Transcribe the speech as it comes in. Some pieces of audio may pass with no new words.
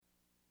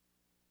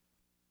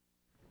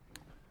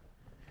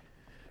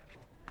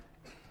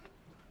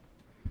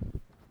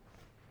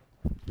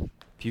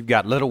If you've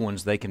got little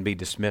ones, they can be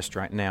dismissed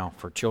right now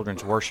for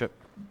children's worship.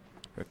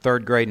 They're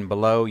third grade and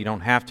below. You don't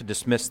have to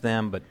dismiss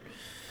them, but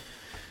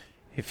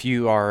if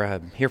you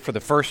are here for the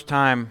first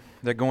time,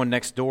 they're going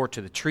next door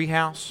to the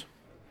treehouse.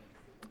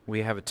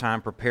 We have a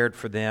time prepared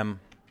for them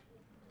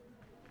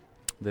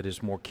that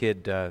is more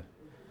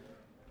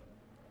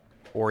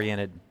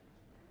kid-oriented.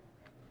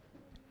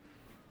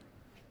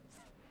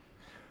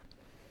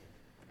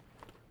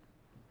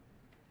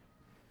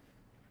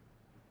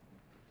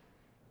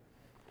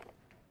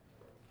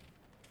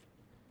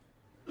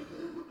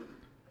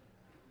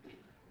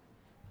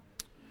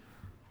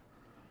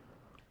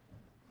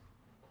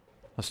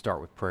 Let's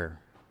start with prayer.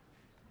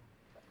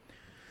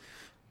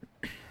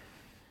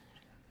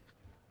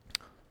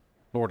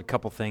 Lord, a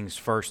couple things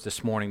first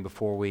this morning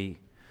before we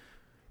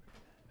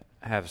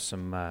have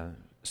some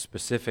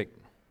specific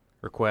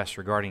requests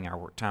regarding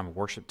our time of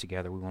worship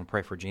together. We want to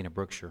pray for Gina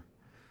Brookshire.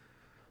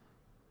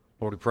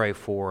 Lord, we pray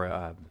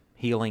for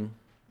healing.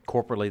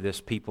 Corporately,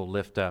 this people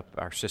lift up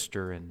our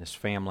sister and this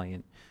family,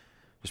 and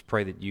just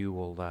pray that you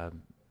will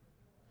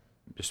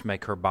just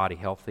make her body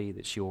healthy,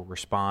 that she will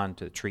respond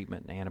to the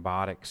treatment and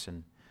antibiotics,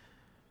 and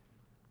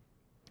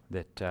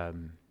that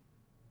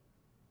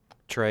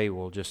Trey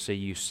will just see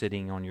you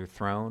sitting on your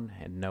throne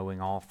and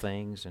knowing all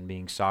things and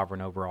being sovereign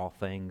over all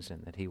things,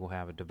 and that he will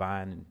have a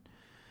divine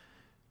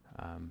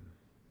and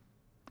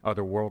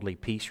otherworldly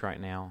peace right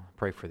now.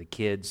 Pray for the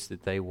kids,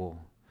 that they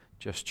will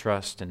just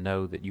trust and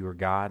know that you are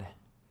God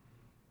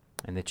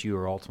and that you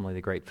are ultimately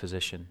the great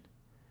physician.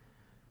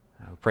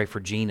 Pray for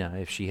Gina,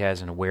 if she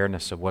has an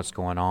awareness of what's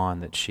going on,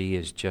 that she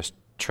is just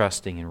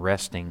trusting and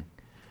resting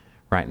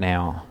right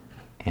now.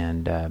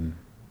 And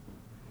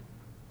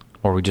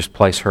Lord, we just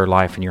place her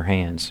life in your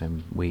hands,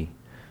 and we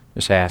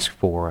just ask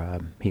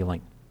for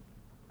healing.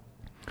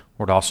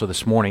 Lord, also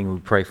this morning we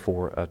pray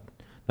for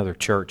another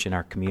church in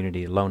our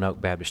community, Lone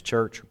Oak Baptist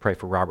Church. We pray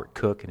for Robert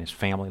Cook and his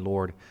family,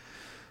 Lord.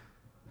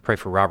 Pray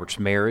for Robert's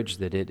marriage,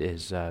 that it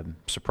is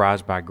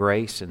surprised by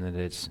grace, and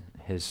that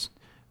his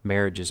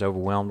marriage is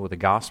overwhelmed with the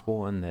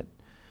gospel, and that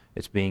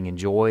it's being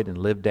enjoyed and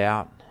lived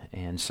out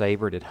and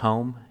savored at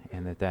home,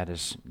 and that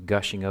is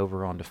gushing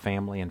over onto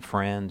family and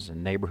friends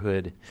and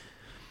neighborhood,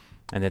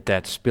 and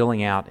that's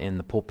spilling out in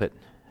the pulpit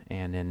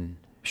and in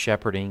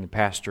shepherding and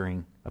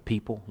pastoring a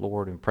people,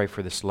 Lord. And pray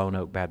for this Lone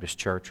Oak Baptist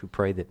Church. We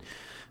pray that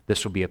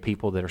this will be a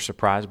people that are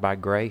surprised by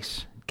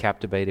grace,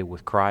 captivated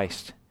with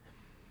Christ.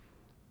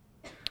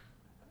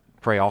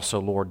 Pray also,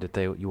 Lord, that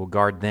you will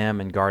guard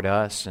them and guard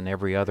us and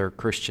every other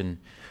Christian,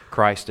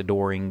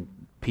 Christ-adoring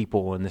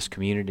people in this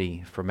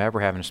community from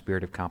ever having a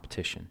spirit of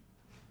competition.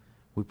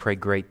 We pray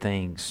great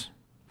things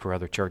for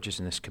other churches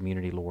in this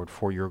community, Lord,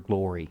 for your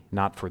glory,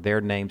 not for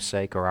their name's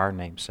sake or our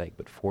name's sake,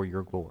 but for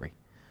your glory.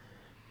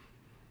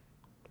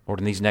 Lord,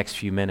 in these next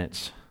few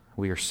minutes,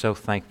 we are so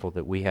thankful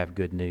that we have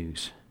good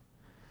news.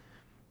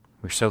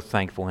 We're so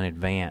thankful in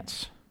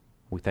advance.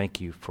 We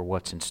thank you for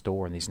what's in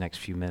store in these next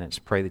few minutes.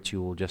 Pray that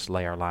you will just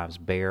lay our lives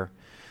bare,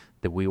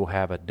 that we will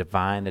have a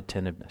divine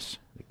attentiveness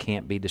that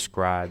can't be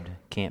described,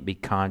 can't be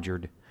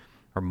conjured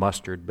or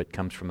mustered, but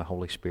comes from the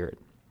Holy Spirit.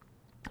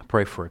 I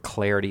pray for a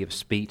clarity of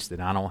speech that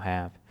I don't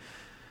have,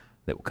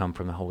 that will come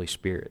from the Holy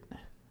Spirit,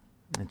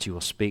 that you will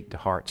speak to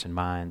hearts and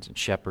minds and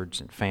shepherds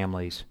and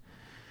families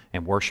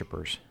and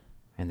worshipers,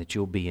 and that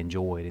you'll be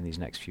enjoyed in these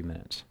next few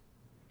minutes.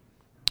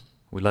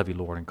 We love you,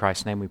 Lord. In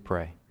Christ's name we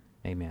pray.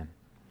 Amen.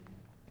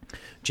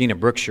 Gina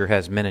Brookshire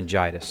has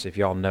meningitis. If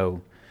y'all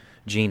know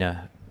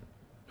Gina,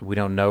 we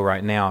don't know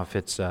right now if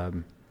it's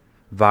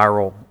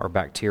viral or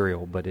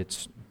bacterial, but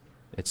it's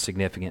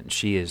significant.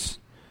 She is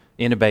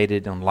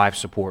intubated on life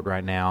support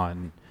right now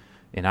and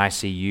in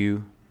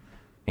ICU.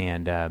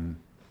 And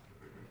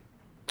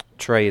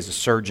Trey is a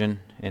surgeon,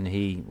 and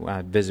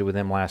I visited with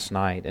him last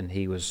night, and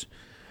he was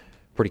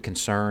pretty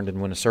concerned.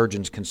 And when a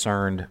surgeon's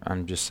concerned,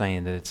 I'm just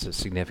saying that it's a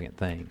significant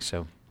thing.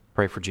 So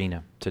pray for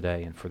Gina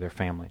today and for their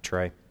family,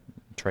 Trey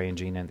and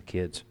Gina and the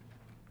kids.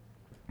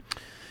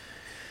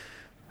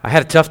 I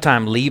had a tough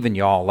time leaving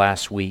y'all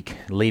last week,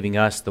 leaving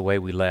us the way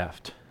we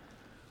left.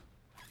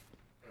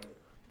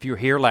 If you were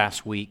here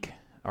last week,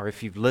 or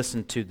if you've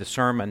listened to the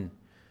sermon,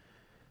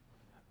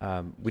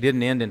 we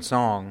didn't end in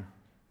song,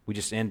 we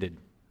just ended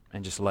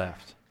and just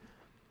left.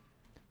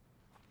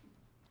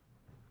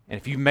 And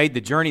if you made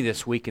the journey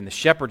this week in the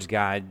Shepherd's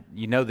Guide,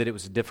 you know that it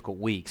was a difficult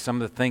week.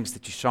 Some of the things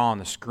that you saw on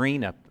the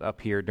screen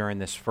up here during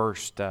this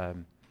first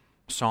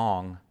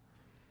song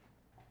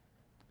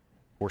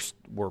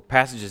were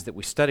passages that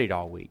we studied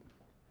all week.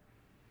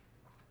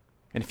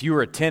 And if you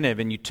were attentive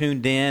and you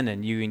tuned in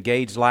and you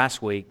engaged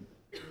last week,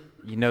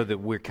 you know that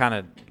we're kind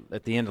of,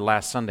 at the end of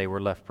last Sunday,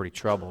 we're left pretty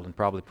troubled and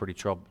probably pretty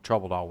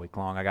troubled all week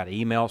long. I got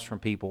emails from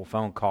people,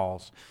 phone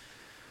calls,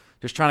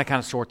 just trying to kind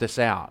of sort this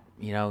out.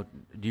 You know,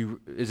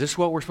 is this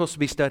what we're supposed to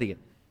be studying?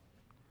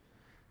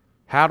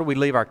 How do we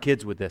leave our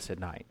kids with this at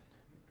night?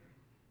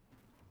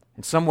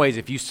 In some ways,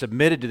 if you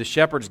submitted to the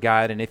Shepherd's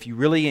Guide and if you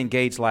really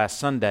engaged last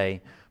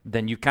Sunday,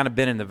 then you've kind of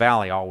been in the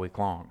valley all week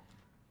long.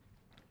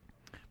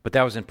 But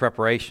that was in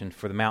preparation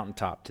for the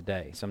mountaintop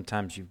today.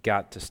 Sometimes you've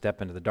got to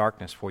step into the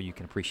darkness before you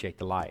can appreciate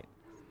the light.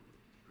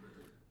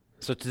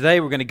 So today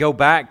we're going to go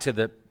back to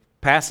the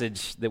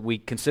passage that we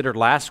considered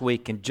last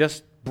week and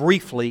just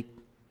briefly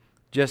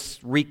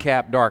just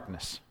recap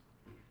darkness.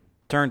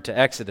 Turn to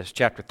Exodus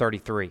chapter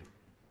 33.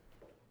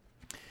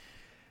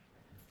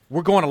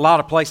 We're going a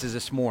lot of places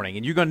this morning,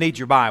 and you're going to need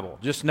your Bible.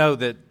 Just know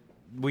that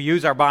we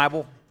use our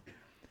Bible,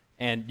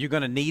 and you're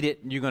going to need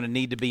it, and you're going to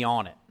need to be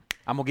on it.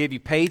 I'm going to give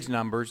you page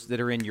numbers that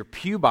are in your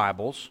pew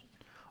Bibles,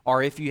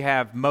 or if you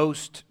have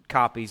most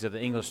copies of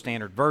the English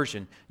Standard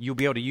Version, you'll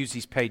be able to use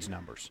these page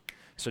numbers.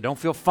 So don't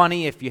feel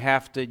funny if you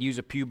have to use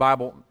a pew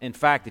Bible. In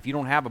fact, if you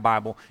don't have a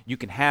Bible, you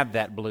can have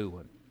that blue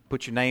one.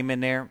 Put your name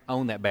in there,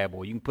 own that bad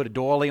boy. You can put a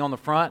doily on the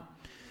front.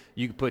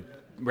 You can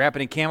wrap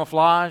it in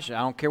camouflage. I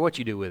don't care what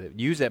you do with it.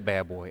 Use that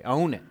bad boy.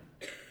 Own it.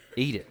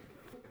 Eat it.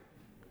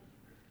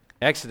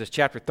 Exodus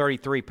chapter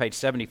 33, page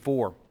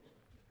 74.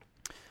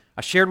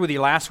 I shared with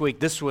you last week,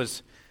 this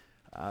was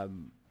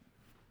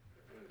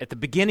at the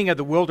beginning of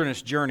the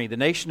wilderness journey. The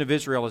nation of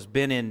Israel has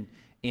been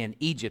in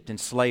Egypt in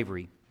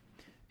slavery.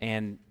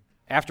 And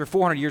after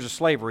 400 years of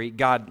slavery,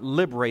 God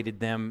liberated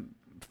them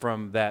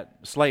from that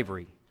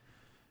slavery.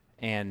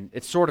 And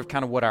it's sort of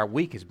kind of what our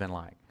week has been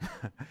like.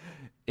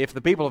 If the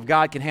people of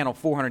God can handle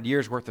 400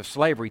 years worth of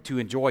slavery to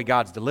enjoy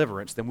God's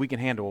deliverance, then we can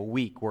handle a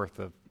week worth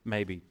of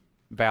maybe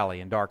valley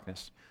and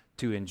darkness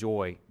to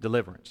enjoy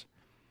deliverance.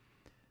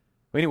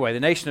 But anyway, the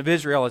nation of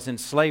Israel is in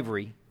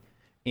slavery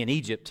in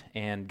Egypt,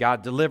 and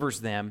God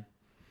delivers them.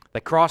 They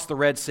cross the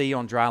Red Sea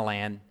on dry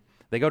land.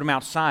 They go to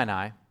Mount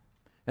Sinai,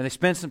 and they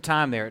spend some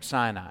time there at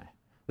Sinai.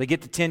 They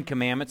get the 10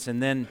 Commandments,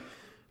 and then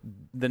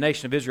the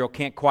nation of Israel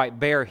can't quite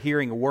bear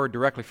hearing a word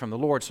directly from the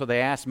Lord, so they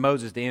ask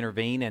Moses to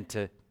intervene and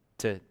to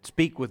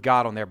speak with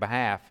God on their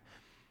behalf.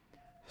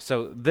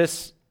 So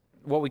this,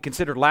 what we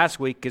considered last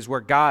week, is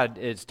where God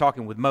is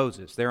talking with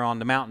Moses. They're on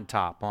the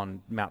mountaintop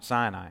on Mount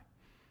Sinai.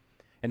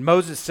 And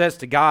Moses says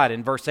to God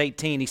in verse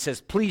 18, he says,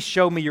 "Please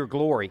show me your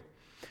glory."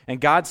 And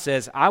God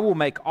says, "I will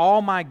make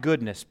all my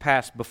goodness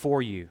pass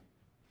before you."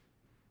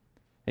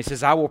 He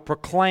says, "I will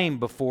proclaim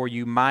before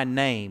you my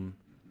name,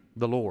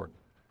 the Lord."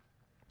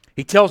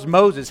 He tells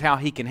Moses how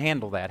he can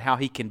handle that, how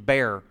he can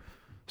bear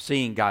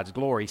seeing God's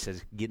glory. He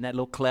says, "Get in that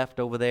little cleft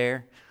over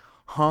there,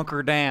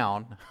 hunker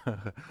down,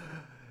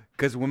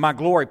 because when my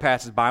glory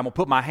passes by, I'm going to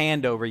put my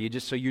hand over you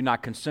just so you're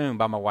not consumed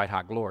by my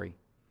white-hot glory.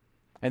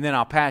 And then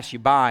I'll pass you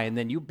by, and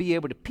then you'll be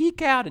able to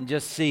peek out and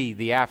just see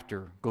the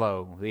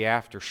afterglow, the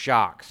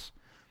aftershocks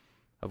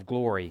of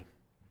glory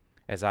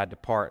as I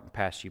depart and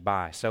pass you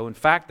by." So in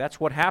fact, that's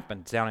what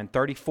happens down in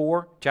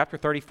chapter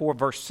 34,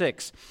 verse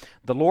 6.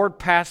 The Lord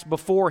passed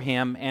before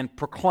him and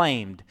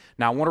proclaimed.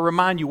 Now I want to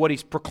remind you what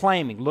he's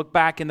proclaiming. Look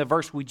back in the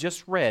verse we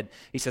just read.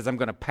 He says, "I'm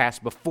going to pass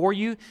before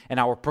you, and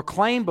I will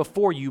proclaim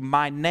before you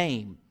my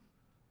name,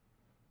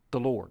 the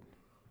Lord."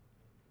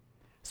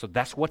 So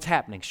that's what's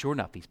happening. Sure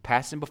enough, he's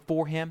passing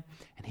before him,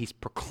 and he's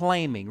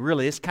proclaiming.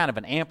 Really, it's kind of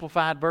an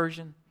amplified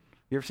version.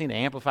 You ever seen the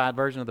amplified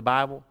version of the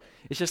Bible?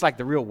 It's just like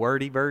the real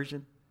wordy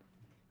version.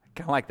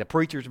 Kind of like the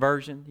preacher's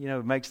version,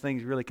 it makes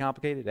things really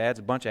complicated. It adds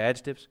a bunch of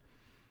adjectives.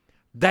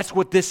 That's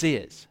what this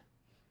is.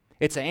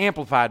 It's an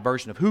amplified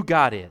version of who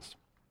God is.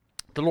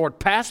 The Lord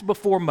passed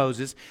before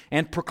Moses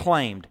and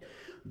proclaimed,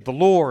 the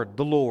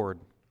Lord,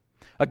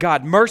 a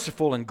God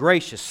merciful and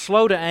gracious,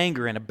 slow to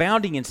anger and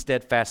abounding in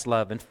steadfast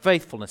love and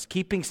faithfulness,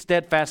 keeping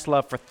steadfast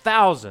love for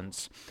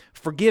thousands,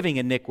 forgiving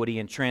iniquity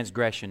and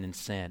transgression and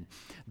sin."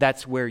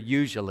 That's where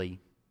usually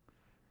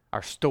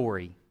our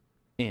story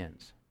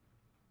ends.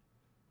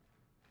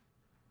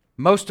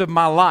 Most of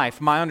my life,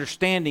 my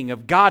understanding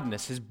of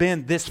godness has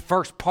been this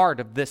first part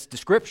of this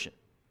description.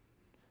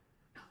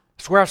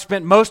 It's where I've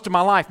spent most of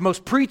my life.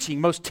 Most preaching,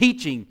 most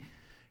teaching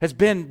has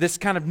been this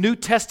kind of New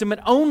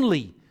Testament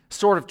only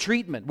sort of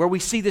treatment where we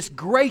see this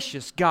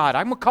gracious God.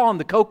 I'm going to call him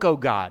the Cocoa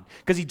God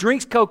because he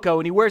drinks cocoa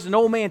and he wears an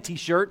old man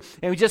t-shirt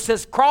and he just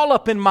says, "Crawl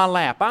up in my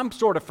lap." I'm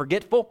sort of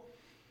forgetful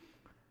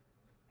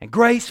and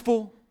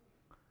graceful.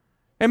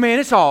 And man,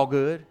 it's all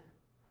good.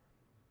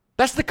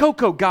 That's the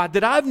Cocoa God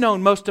that I've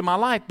known most of my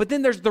life. But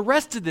then there's the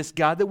rest of this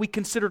God that we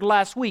considered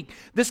last week.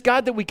 This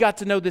God that we got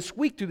to know this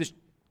week through this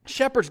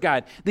Shepherd's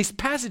Guide. These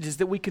passages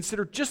that we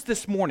considered just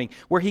this morning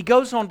where he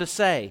goes on to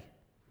say,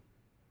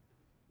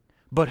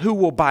 "But who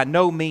will by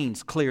no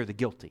means clear the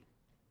guilty."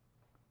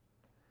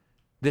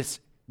 This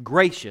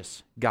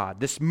gracious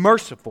God, this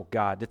merciful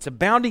God that's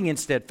abounding in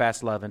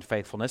steadfast love and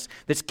faithfulness,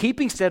 that's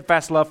keeping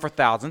steadfast love for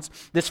thousands,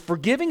 that's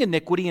forgiving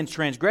iniquity and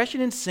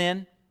transgression and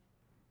sin,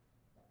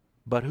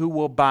 but who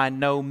will by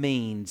no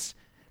means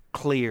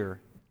clear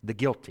the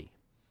guilty,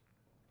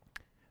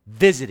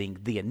 visiting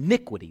the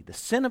iniquity, the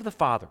sin of the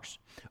fathers,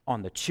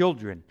 on the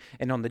children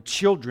and on the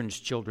children's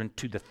children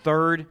to the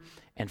third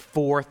and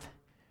fourth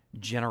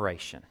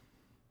generation.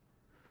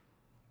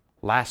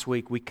 Last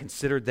week we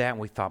considered that and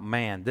we thought,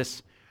 man,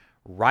 this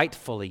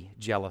rightfully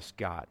jealous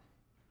God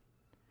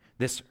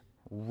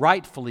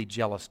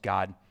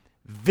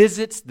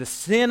visits the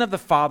sin of the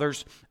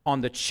fathers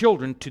on the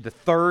children to the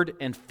third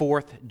and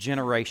fourth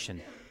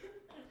generation.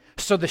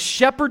 So the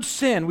shepherd's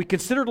sin, we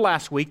considered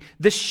last week,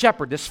 this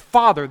shepherd, this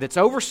father that's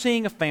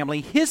overseeing a family,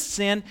 his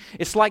sin,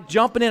 it's like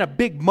jumping in a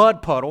big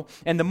mud puddle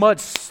and the mud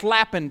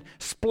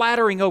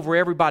splattering over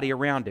everybody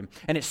around him.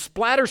 And it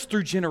splatters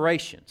through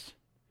generations.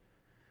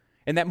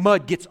 And that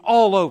mud gets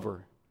all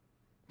over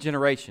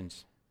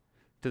generations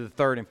to the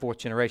third and fourth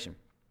generation.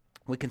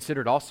 We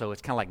considered also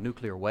it's kind of like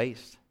nuclear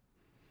waste.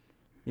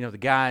 You know, the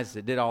guys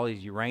that did all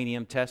these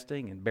uranium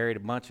testing and buried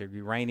a bunch of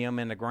uranium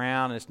in the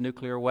ground and it's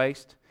nuclear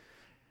waste.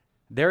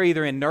 They're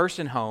either in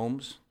nursing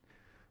homes,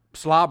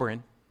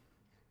 slobbering,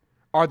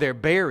 or they're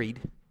buried,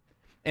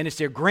 and it's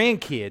their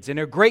grandkids and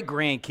their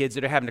great-grandkids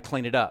that are having to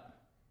clean it up.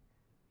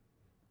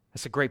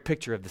 That's a great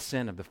picture of the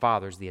sin of the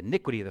fathers, the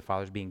iniquity of the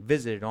fathers being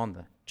visited on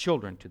the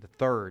children to the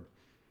third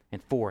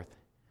and fourth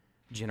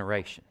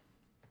generation.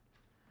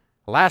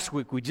 Last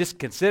week we just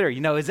considered,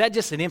 is that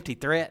just an empty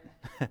threat?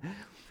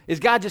 Is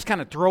God just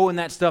kind of throwing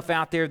that stuff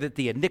out there that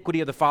the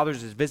iniquity of the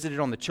fathers is visited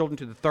on the children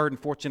to the third and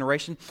fourth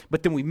generation?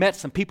 But then we met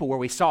some people where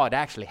we saw it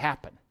actually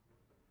happen.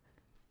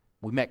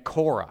 We met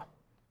Korah.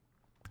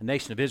 The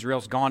nation of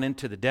Israel's gone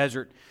into the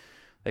desert.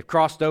 They've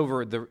crossed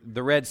over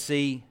the Red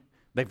Sea.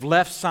 They've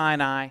left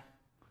Sinai.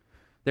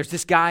 There's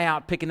this guy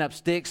out picking up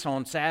sticks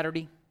on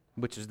Saturday,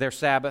 which is their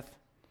Sabbath.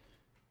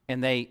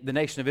 And the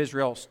nation of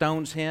Israel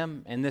stones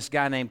him, and this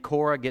guy named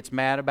Korah gets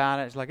mad about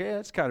it. It's like, yeah,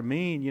 that's kind of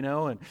mean,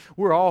 and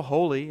we're all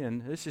holy,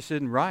 and this just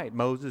isn't right,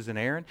 Moses and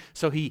Aaron.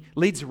 So he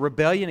leads a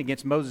rebellion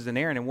against Moses and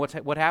Aaron, and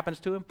what happens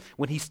to him?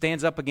 When he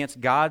stands up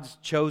against God's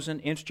chosen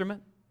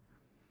instrument,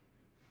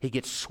 he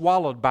gets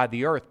swallowed by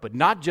the earth, but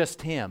not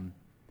just him,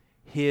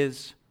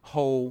 his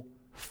whole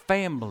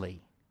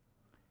family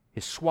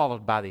is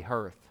swallowed by the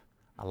earth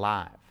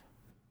alive.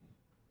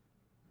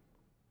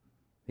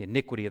 The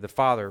iniquity of the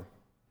father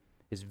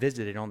is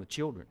visited on the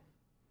children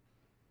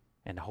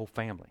and the whole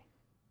family.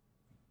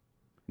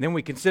 And then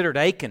we considered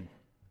Achan.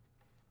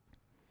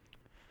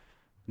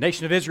 The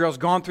nation of Israel has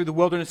gone through the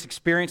wilderness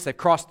experience. They've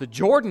crossed the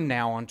Jordan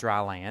now on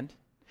dry land.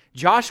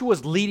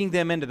 Joshua's leading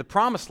them into the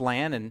promised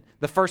land, and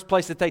the first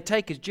place that they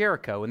take is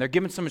Jericho. And they're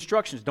given some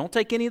instructions. Don't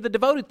take any of the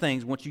devoted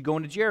things once you go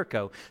into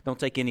Jericho. Don't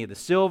take any of the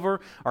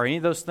silver or any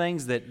of those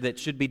things that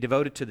should be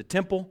devoted to the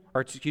temple, or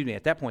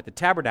at that point, the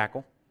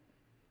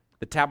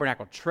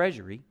tabernacle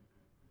treasury.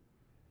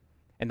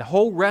 And the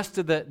whole rest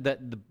of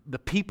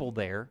the people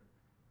there,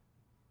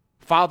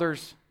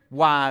 fathers,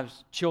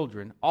 wives,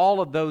 children,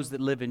 all of those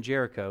that live in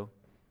Jericho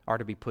are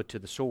to be put to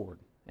the sword.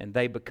 And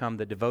they become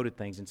the devoted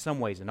things, in some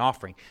ways an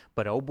offering.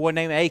 But an old boy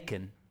named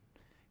Achan,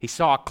 he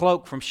saw a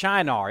cloak from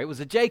Shinar. It was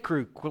a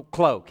J.Crew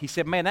cloak. He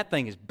said, man, that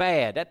thing is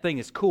bad. That thing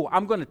is cool.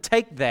 I'm going to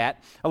take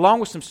that along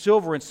with some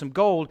silver and some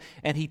gold.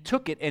 And he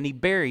took it and he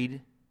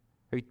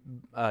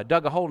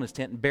dug a hole in his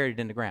tent and buried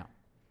it in the ground.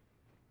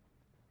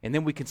 And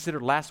then we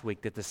considered last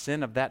week that the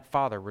sin of that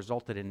father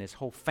resulted in his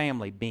whole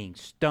family being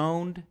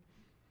stoned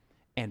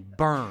and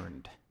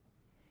burned.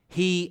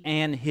 He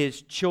and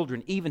his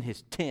children, even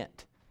his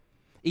tent,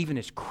 even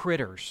his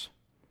critters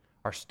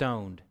are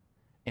stoned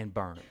and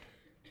burned.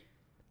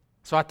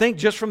 So I think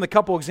just from the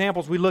couple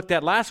examples we looked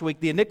at last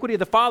week, the iniquity of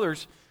the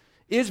fathers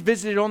is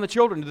visited on the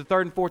children to the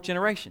third and fourth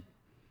generation.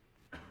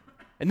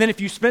 And then if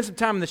you spend some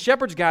time in the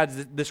Shepherd's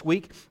Guides this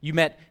week, you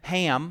met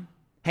Ham.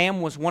 Ham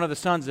was one of the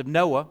sons of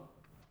Noah.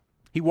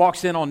 He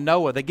walks in on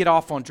Noah. They get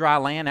off on dry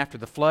land after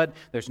the flood.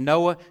 There's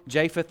Noah,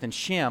 Japheth, and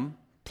Shem,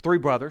 three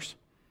brothers.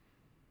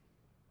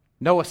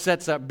 Noah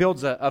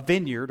builds a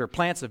vineyard or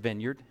plants a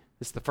vineyard.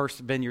 This is the first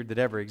vineyard that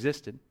ever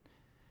existed.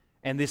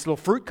 And this little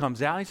fruit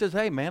comes out. And he says,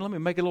 hey, man, let me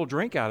make a little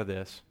drink out of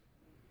this.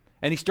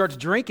 And he starts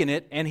drinking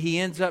it, and he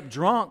ends up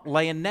drunk,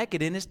 laying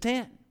naked in his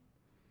tent.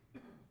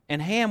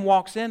 And Ham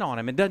walks in on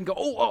him and doesn't go,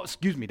 oh,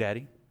 excuse me,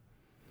 Daddy.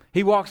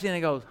 He walks in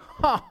and goes,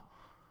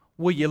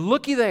 will you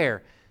looky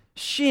there?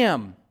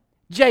 Shem,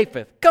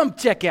 Japheth, come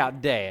check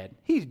out Dad.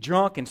 He's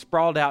drunk and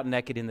sprawled out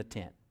naked in the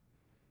tent.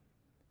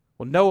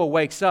 Well, Noah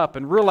wakes up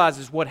and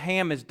realizes what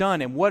Ham has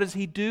done. And what does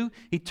he do?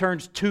 He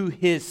turns to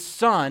his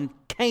son,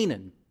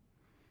 Canaan,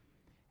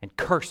 and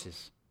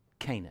curses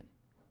Canaan.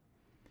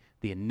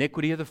 The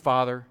iniquity of the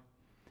father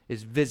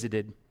is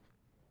visited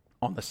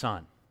on the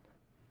son.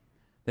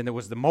 Then there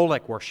was the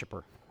Molech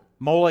worshiper.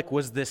 Molech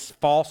was this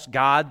false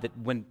god that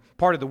when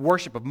part of the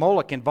worship of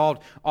Molech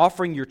involved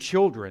offering your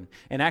children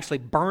and actually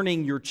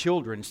burning your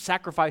children,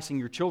 sacrificing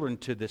your children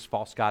to this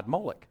false god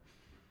Molech.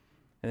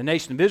 And the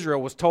nation of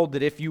Israel was told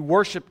that if you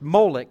worshiped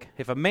Molech,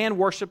 if a man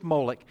worshiped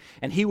Molech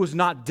and he was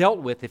not dealt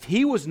with, if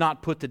he was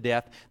not put to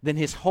death, then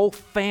his whole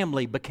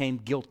family became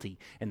guilty.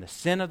 And the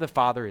sin of the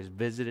father is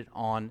visited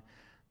on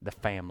the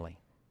family.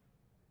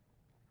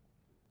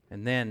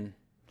 And then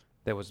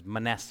there was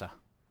Manasseh,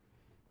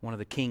 one of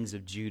the kings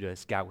of Judah.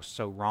 This guy was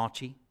so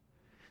raunchy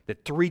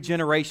that 3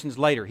 generations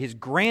later, his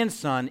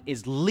grandson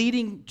is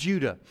leading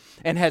Judah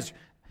and has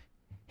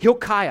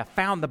Hilkiah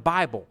found the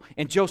Bible,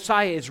 and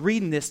Josiah is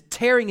reading this,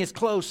 tearing his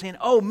clothes, saying,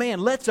 oh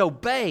man, let's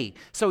obey.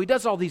 So he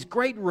does all these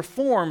great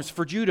reforms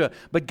for Judah,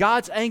 but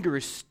God's anger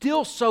is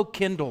still so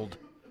kindled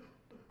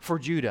for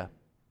Judah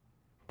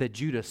that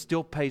Judah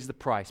still pays the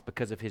price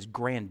because of his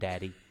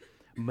granddaddy,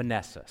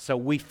 Manasseh. So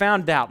we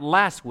found out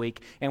last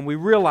week, and we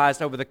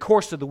realized over the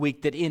course of the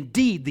week that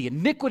indeed the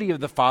iniquity of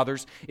the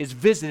fathers is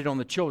visited on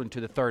the children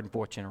to the third and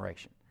fourth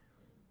generation.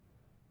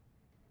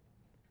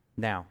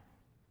 Now,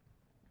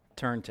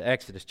 turn to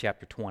Exodus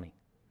chapter 20.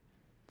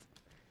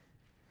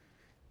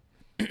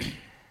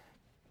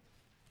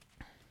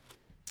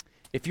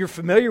 If you're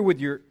familiar with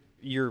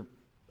your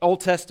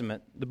Old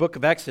Testament, the book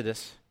of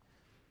Exodus,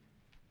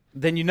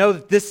 then you know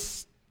that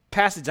this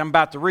passage I'm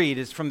about to read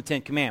is from the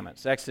Ten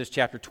Commandments, Exodus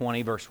chapter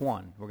 20, verse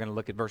 1. We're going to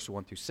look at verses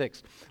 1 through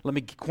 6. Let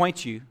me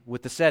acquaint you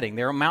with the setting.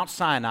 They're on Mount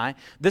Sinai.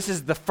 This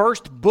is the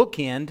first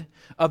bookend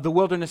of the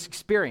wilderness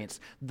experience.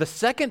 The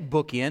second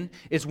bookend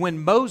is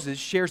when Moses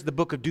shares the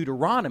book of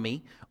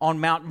Deuteronomy on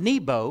Mount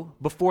Nebo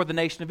before the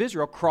nation of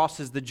Israel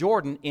crosses the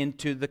Jordan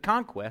into the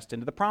conquest,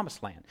 into the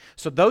promised land.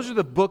 So those are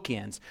the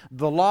bookends.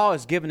 The law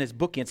is given as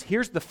bookends.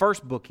 Here's the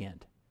first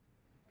bookend.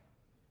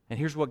 And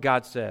here's what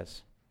God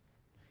says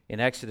in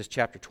Exodus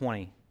chapter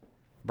 20,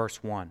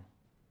 verse 1.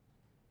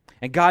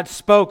 And God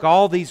spoke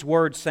all these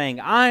words, saying,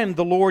 I am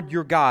the Lord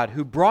your God,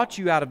 who brought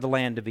you out of the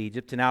land of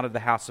Egypt and out of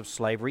the house of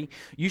slavery.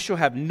 You shall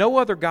have no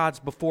other gods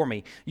before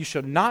me. You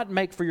shall not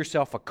make for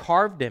yourself a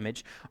carved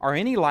image, or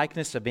any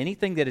likeness of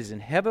anything that is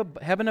in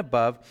heaven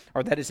above,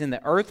 or that is in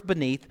the earth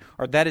beneath,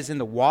 or that is in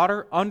the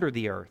water under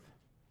the earth.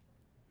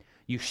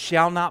 You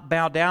shall not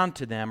bow down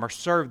to them or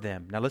serve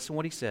them. Now listen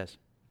what he says.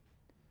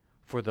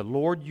 For the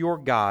Lord your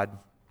God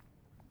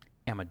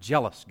am a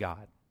jealous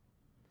God,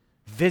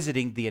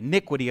 visiting the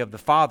iniquity of the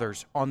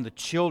fathers on the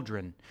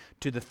children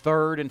to the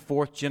third and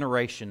fourth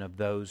generation of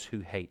those who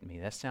hate me.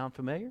 That sound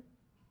familiar?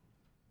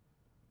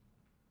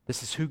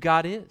 This is who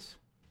God is.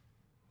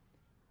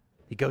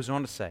 He goes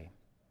on to say,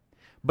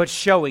 but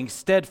showing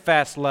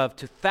steadfast love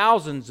to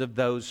thousands of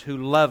those who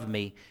love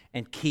me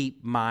and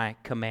keep my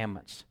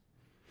commandments.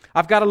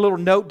 I've got a little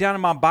note down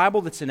in my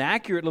Bible that's an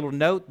accurate little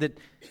note that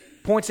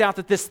points out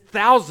that this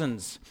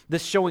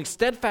showing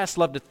steadfast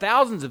love to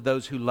thousands of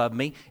those who love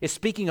me, is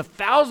speaking of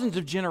thousands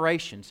of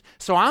generations.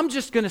 So I'm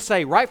just going to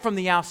say right from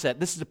the outset,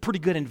 this is a pretty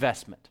good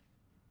investment.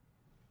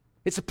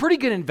 It's a pretty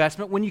good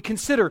investment when you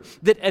consider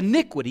that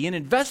iniquity, an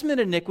investment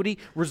in iniquity,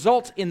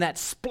 results in that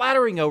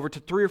splattering over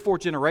to 3 or 4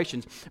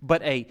 generations,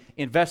 but an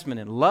investment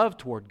in love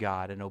toward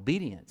God and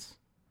obedience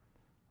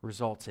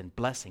results in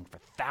blessing for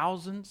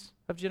thousands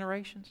of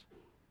generations.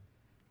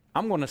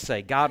 I'm going to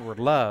say Godward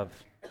love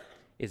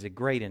is a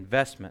great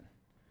investment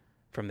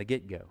from the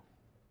get-go.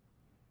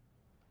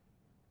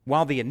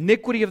 While the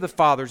iniquity of the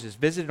fathers is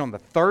visited on the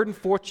third and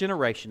fourth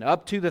generation,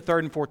 up to the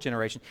third and fourth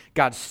generation,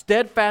 God's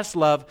steadfast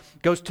love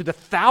goes to the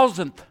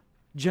 1000th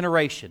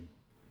generation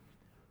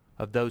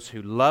of those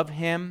who love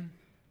Him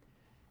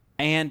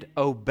and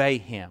obey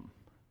Him.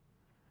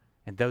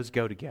 And those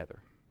go together,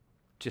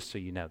 just so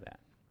you know that.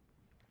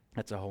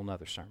 That's a whole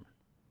nother sermon.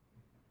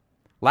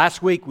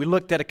 Last week we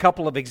looked at a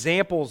couple of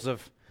examples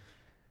of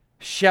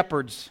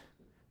shepherds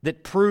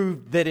that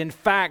proved that, in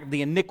fact,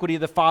 the iniquity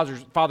of the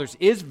fathers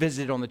is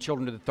visited on the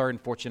children of the third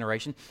and fourth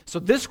generation. So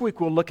this week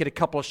we'll look at a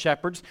couple of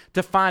shepherds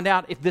to find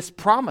out if this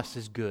promise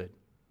is good.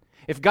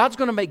 If God's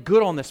going to make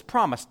good on this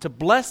promise to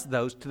bless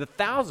those to the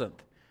 1000th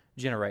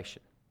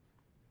generation.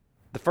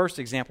 The first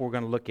example we're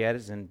going to look at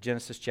is in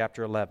Genesis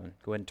chapter 11.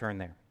 Go ahead and turn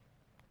there.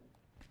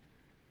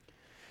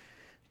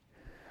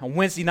 On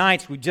Wednesday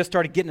nights, we just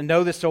started getting to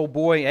know this old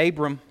boy,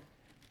 Abram.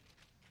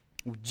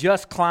 We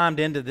just climbed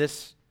into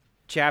this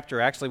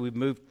chapter. Actually, we've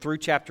moved through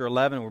chapter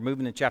 11 and we're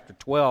moving to chapter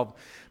 12.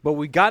 But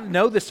we got to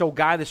know this old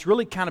guy that's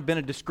really kind of been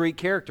a discreet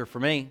character for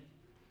me.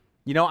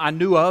 You know, I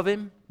knew of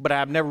him, but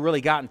I've never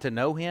really gotten to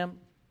know him.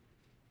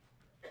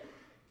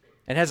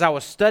 And as I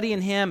was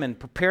studying him and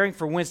preparing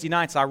for Wednesday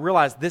nights, I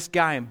realized this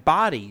guy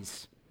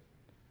embodies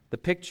the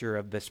picture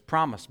of this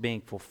promise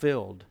being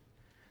fulfilled,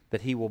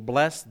 that he will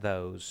bless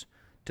those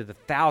to the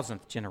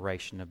 1000th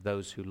generation of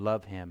those who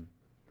love him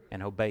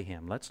and obey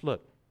him. Let's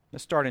look.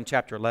 Let's start in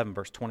chapter 11,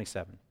 verse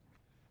 27.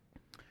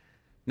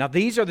 Now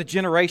these are the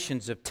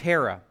generations of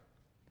Terah.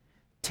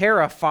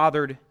 Terah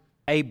fathered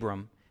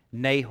Abram,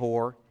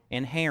 Nahor,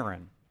 and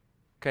Haran.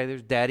 Okay,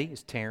 there's daddy,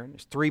 is Terah.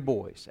 There's 3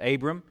 boys,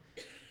 Abram,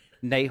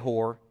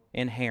 Nahor,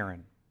 and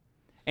Haran.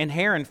 And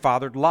Haran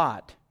fathered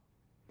Lot.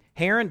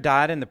 Haran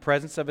died in the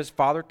presence of his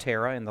father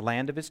Terah in the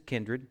land of his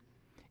kindred,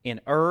 in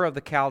Ur of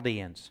the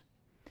Chaldeans.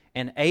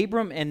 And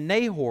Abram and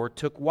Nahor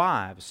took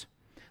wives.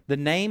 The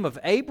name of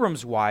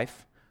Abram's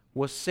wife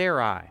was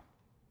Sarai,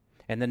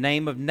 and the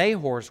name of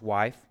Nahor's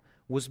wife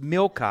was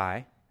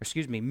Milcah,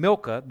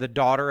 the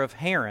daughter of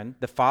Haran,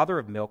 the father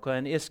of Milcah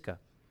and Iscah.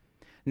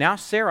 Now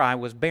Sarai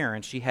was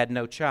barren, she had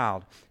no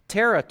child.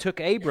 Terah took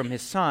Abram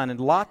his son, and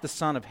Lot the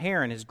son of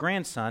Haran his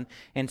grandson,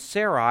 and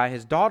Sarai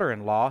his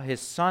daughter-in-law,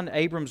 his son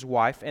Abram's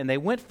wife, and they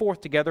went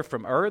forth together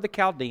from Ur of the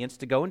Chaldeans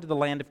to go into the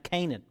land of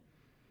Canaan.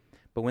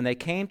 But when they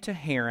came to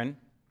Haran,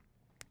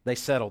 they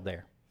settled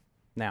there.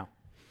 Now,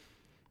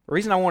 the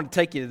reason I want to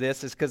take you to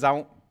this is because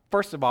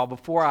first of all,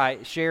 before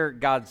I share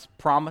God's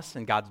promise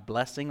and God's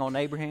blessing on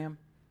Abraham,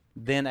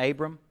 then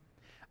Abram,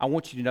 I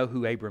want you to know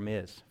who Abram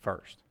is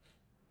first.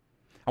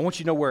 I want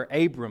you to know where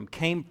Abram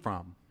came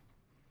from.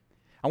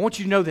 I want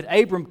you to know that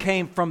Abram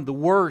came from the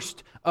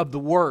worst of the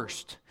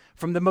worst,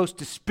 from the most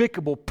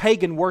despicable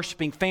pagan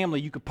worshiping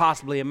family you could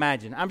possibly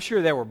imagine. I'm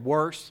sure there were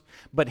worse,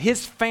 but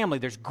his family,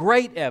 there's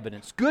great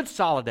evidence, good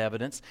solid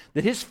evidence,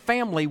 that his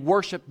family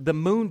worshiped the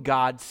moon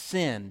god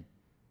Sin,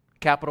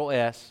 capital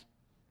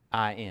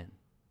S-I-N.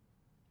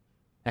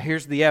 Now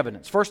here's the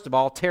evidence. First of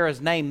all,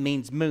 Terah's name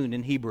means moon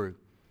in Hebrew.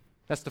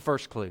 That's the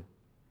first clue.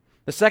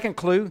 The second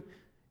clue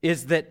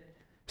is that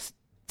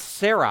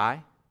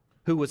Sarai,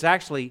 who was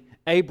actually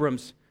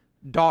Abram's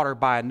daughter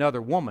by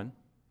another woman,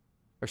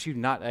 or excuse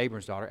me, not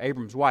Abram's daughter,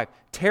 Abram's wife,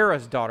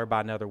 Terah's daughter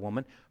by another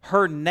woman,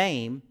 her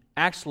name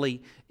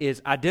actually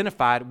is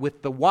identified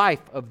with the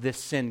wife of this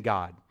sin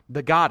god,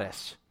 the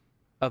goddess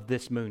of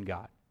this moon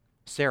god,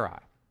 Sarai.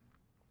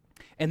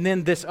 And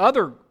then this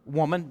other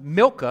woman,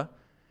 Milcah,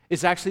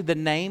 is actually the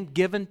name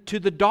given to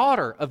the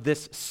daughter of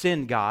this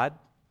sin god,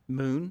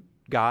 moon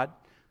god,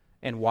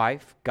 and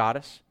wife,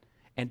 goddess,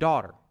 and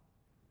daughter.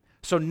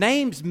 So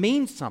names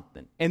mean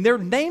something, and they're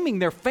naming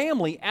their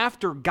family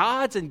after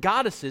gods and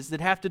goddesses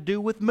that have to do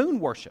with moon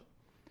worship.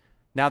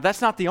 Now,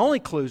 that's not the only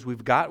clues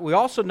we've got. We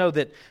also know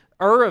that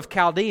Ur of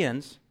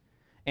Chaldeans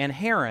and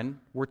Haran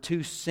were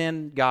two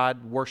sin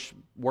god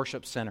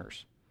worship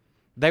centers.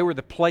 They were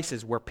the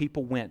places where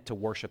people went to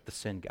worship the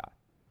sin god.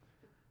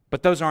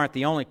 But those aren't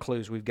the only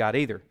clues we've got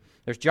either.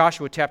 There's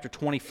Joshua chapter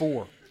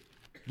 24.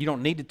 You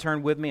don't need to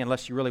turn with me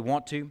unless you really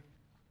want to.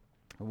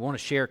 I want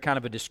to share kind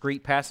of a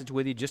discrete passage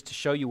with you just to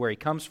show you where he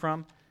comes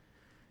from.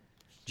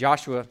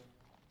 Joshua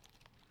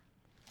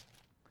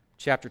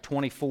chapter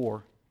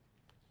 24,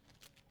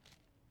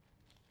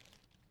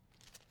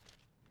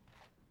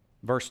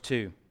 verse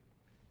 2.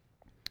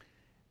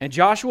 And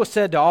Joshua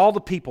said to all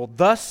the people,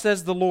 "Thus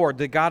says the Lord,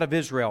 the God of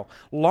Israel,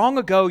 long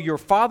ago your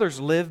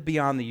fathers lived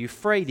beyond the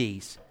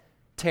Euphrates."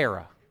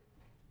 Terah,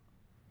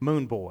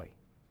 moon boy.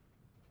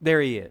 There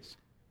he is.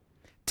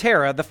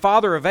 Terah, the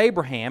father of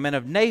Abraham and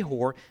of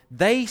Nahor,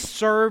 they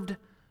served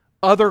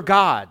other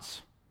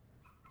gods.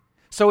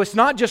 So it's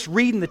not just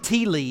reading the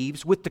tea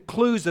leaves with the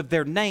clues of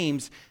their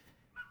names.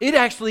 It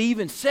actually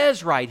even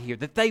says right here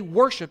that they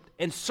worshiped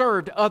and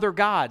served other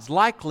gods,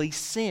 likely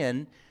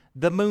Sin,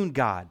 the moon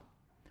god.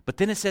 But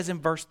then it says in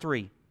verse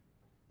 3,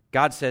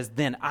 God says,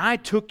 "Then I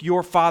took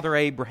your father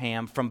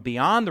Abraham from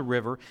beyond the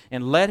river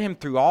and led him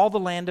through all the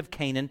land of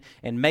Canaan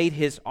and made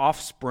his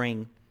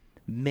offspring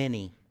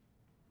many."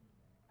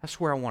 That's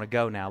where I want to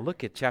go now.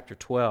 Look at chapter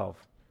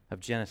 12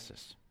 of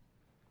Genesis.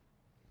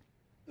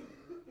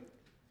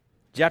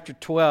 Chapter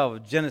 12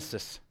 of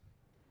Genesis,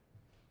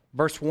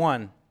 verse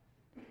 1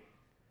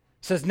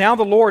 says, "Now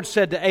the Lord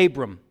said to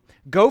Abram,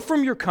 go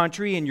from your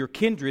country and your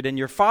kindred and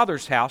your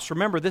father's house."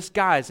 Remember, this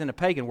guy is in a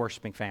pagan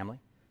worshiping family.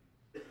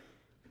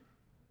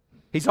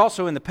 He's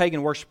also in the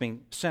pagan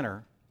worshiping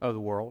center of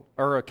the world,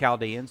 Ur of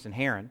Chaldeans and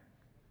Haran.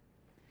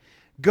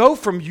 "Go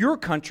from your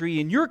country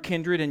and your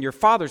kindred and your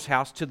father's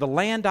house to the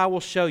land I will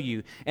show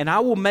you, and I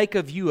will make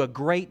of you a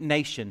great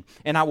nation,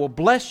 and I will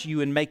bless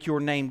you and make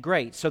your name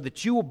great, so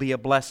that you will be a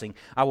blessing.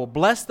 I will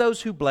bless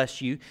those who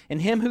bless you,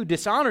 and him who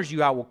dishonors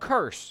you I will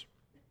curse.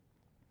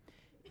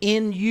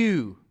 In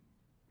you,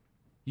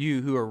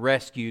 you who are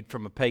rescued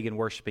from a pagan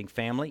worshiping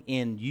family,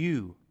 in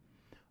you,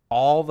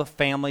 all the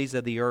families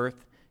of the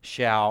earth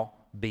shall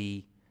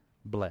be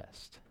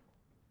blessed."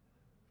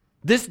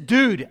 This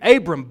dude,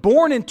 Abram,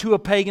 born into a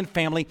pagan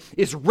family,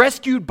 is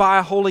rescued by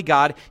a holy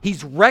God.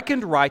 He's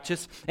reckoned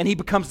righteous, and he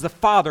becomes the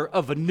father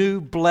of a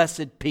new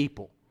blessed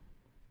people.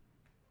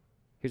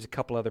 Here's a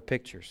couple other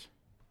pictures.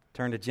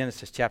 Turn to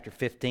Genesis chapter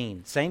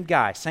 15. Same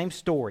guy, same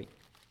story.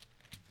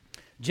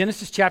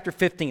 Genesis chapter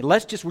 15.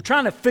 We're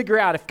trying to figure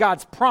out if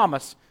God's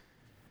promise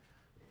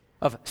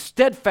of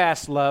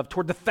steadfast love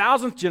toward the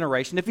 1000th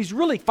generation, if he's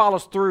really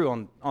follows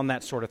through on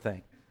that sort of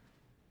thing.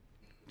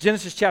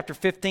 Genesis chapter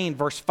 15,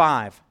 verse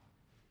 5.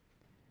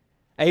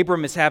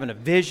 Abram is having a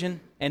vision,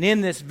 and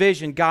in this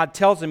vision, God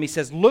tells him, he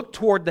says, "Look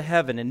toward the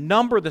heaven and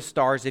number the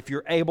stars if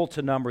you're able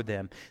to number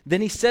them." Then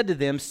he said to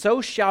them,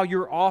 "So shall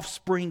your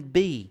offspring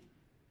be."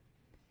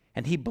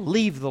 And he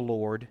believed the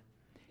Lord,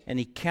 and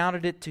he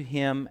counted it to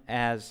him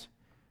as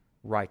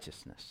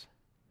righteousness.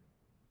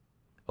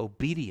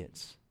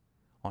 Obedience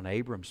on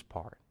Abram's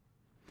part,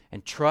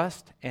 and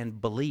trust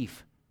and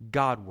belief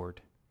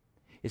Godward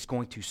is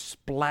going to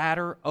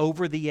splatter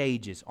over the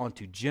ages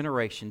onto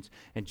generations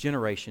and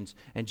generations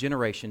and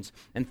generations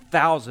and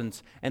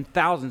thousands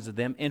of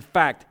them. In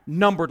fact,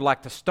 numbered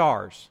like the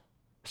stars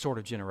sort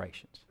of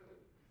generations.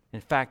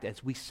 In fact,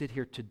 as we sit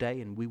here today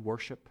and we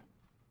worship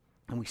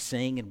and we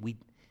sing and we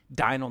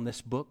dine on this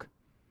book,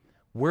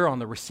 we're on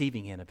the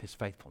receiving end of his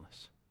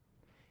faithfulness.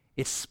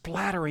 It's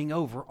splattering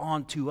over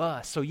onto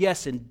us. So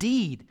yes,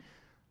 indeed,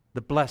 the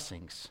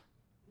blessings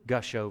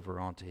gush over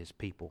onto his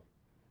people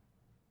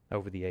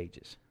over the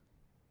ages.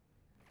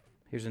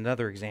 Here's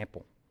another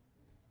example.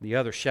 The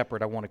other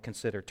shepherd I want to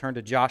consider. Turn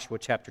to Joshua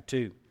chapter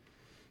 2.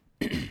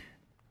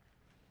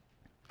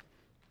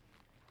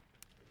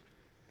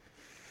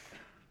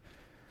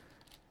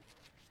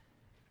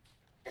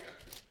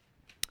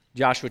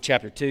 Joshua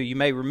chapter 2. You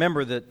may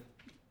remember the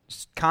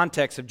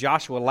context of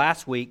Joshua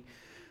last week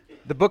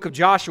The book of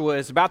Joshua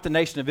is about the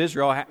nation of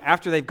Israel.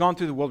 After they've gone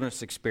through the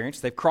wilderness experience,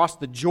 they've crossed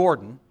the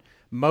Jordan.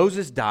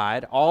 Moses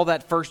died. All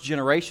that first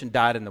generation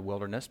died in the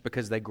wilderness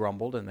because they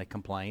grumbled and they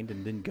complained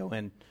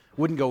and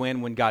wouldn't go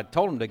in when God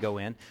told them to go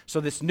in.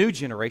 So this new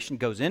generation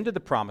goes into the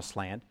promised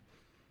land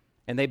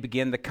and they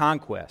begin the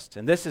conquest.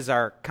 And this is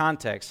our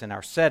context and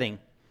our setting.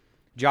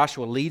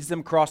 Joshua leads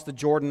them across the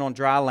Jordan on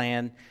dry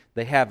land.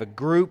 They have a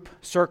group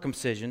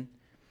circumcision.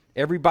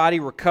 Everybody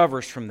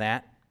recovers from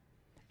that.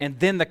 And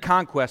then the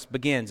conquest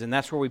begins, and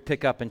that's where we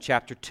pick up in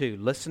chapter 2.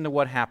 Listen to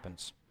what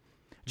happens.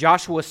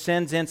 Joshua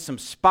sends in some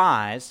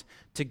spies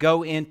to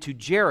go into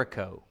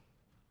Jericho,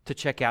 to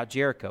check out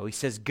Jericho. He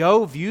says,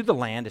 go view the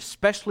land,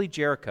 especially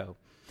Jericho.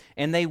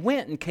 And they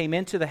went and came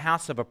into the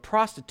house of a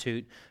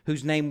prostitute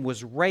whose name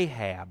was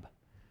Rahab,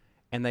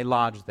 and they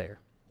lodged there.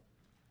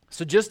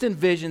 So just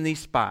envision these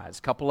spies.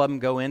 A couple of them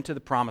go into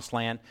the promised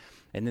land,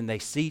 and then they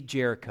see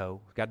Jericho.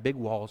 Got big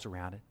walls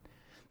around it.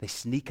 They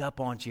sneak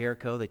up on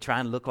Jericho. They try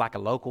and look like a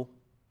local.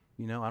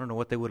 I don't know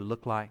what they would have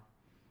looked like.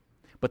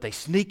 But they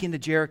sneak into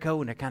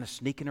Jericho, and they're kind of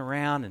sneaking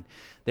around, and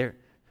they're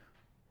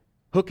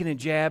hooking and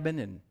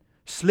jabbing and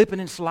slipping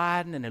and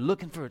sliding, and they're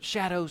looking for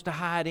shadows to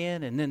hide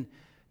in. And then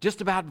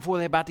just about before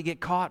they're about to get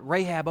caught,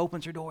 Rahab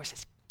opens her door and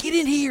says, get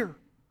in here.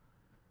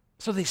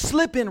 So they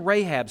slip in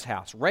Rahab's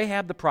house,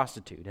 Rahab the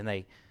prostitute, and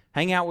they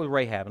hang out with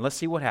Rahab. And let's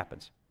see what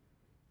happens.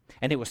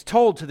 And it was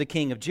told to the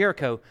king of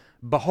Jericho,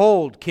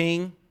 behold,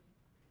 king,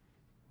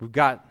 we've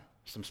got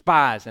some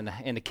spies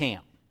in the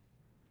camp.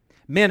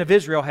 Men of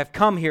Israel have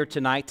come here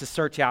tonight to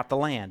search out the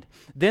land.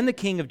 Then the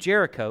king of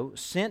Jericho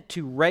sent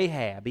to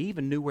Rahab. He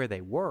even knew where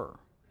they were.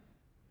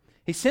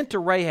 He sent to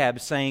Rahab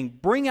saying,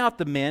 bring out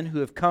the men who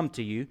have come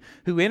to you,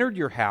 who entered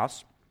your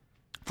house,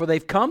 for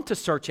they've come to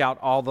search out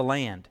all the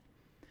land.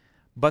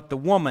 But the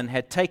woman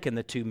had taken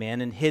the two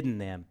men and hidden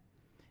them.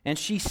 And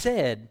she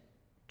said,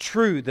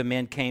 true, the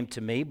men came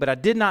to me, but I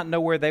did not know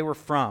where they were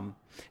from.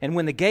 And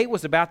when the gate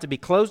was about to be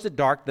closed at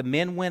dark, the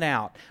men went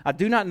out. I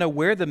do not know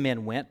where the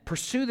men went.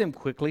 Pursue them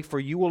quickly,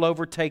 for you will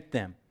overtake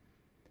them.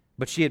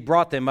 But she had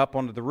brought them up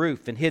onto the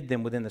roof and hid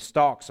them within the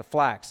stalks of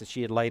flax that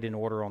she had laid in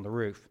order on the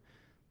roof.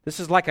 This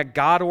is like a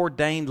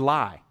God-ordained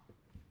lie.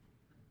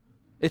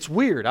 It's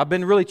weird. I've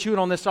been really chewing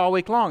on this all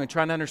week long and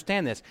trying to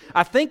understand this.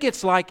 I think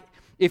it's like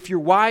if your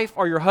wife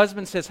or your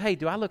husband says, hey,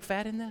 do I look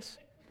fat in this?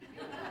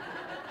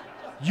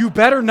 You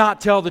better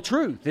not tell the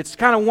truth. It's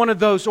kind of one of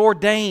those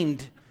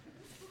ordained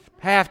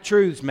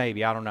half-truths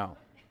maybe, I don't know.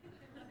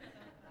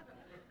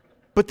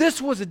 But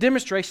this was a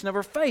demonstration of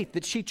her faith,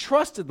 that she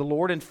trusted the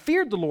Lord and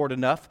feared the Lord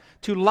enough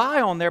to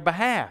lie on their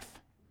behalf.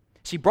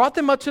 She brought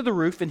them up to the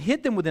roof and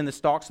hid them within the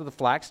stalks of the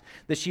flax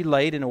that she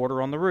laid in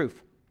order on the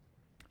roof.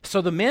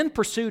 So the men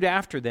pursued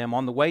after them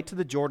on the way to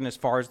the Jordan as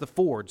far as the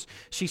fords.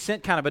 She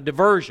sent kind of a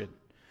diversion.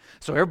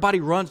 So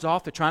everybody runs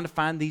off. They're trying to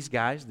find these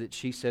guys that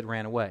she said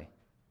ran away.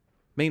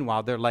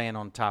 Meanwhile, they're laying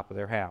on top of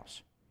their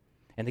house.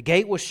 And the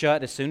gate was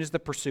shut as soon as the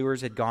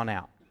pursuers had gone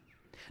out.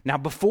 Now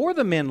before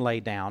the men lay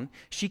down,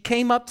 she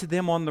came up to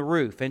them on the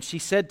roof, and she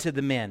said to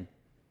the men,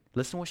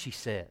 listen to what she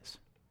says.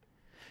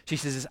 She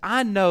says,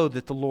 I know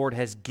that the Lord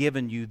has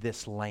given you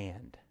this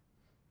land.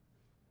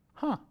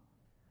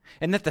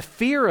 And that the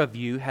fear of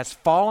you has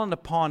fallen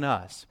upon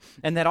us,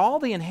 and that all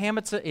the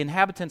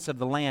inhabitants of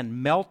the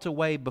land melt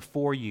away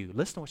before you.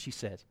 Listen to what she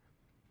says.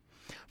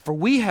 For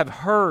we have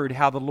heard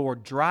how the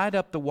Lord dried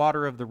up the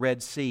water of the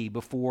Red Sea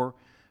before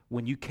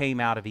when you came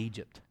out of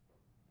Egypt.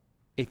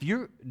 If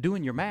you're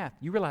doing your math,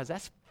 you realize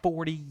that's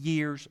 40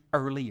 years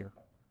earlier.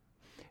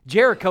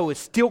 Jericho is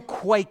still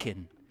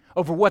quaking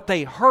over what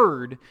they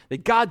heard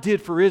that God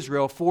did for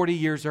Israel 40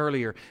 years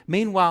earlier.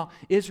 Meanwhile,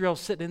 Israel's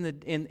sitting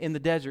in the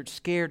desert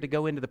scared to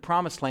go into the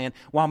promised land,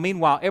 while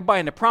meanwhile everybody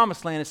in the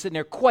promised land is sitting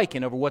there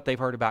quaking over what they've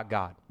heard about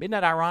God. Isn't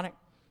that ironic?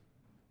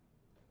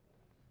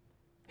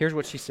 Here's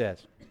what she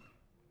says.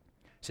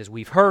 It says,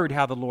 we've heard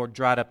how the Lord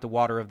dried up the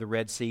water of the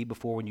Red Sea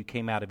before when you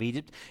came out of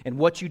Egypt, and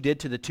what you did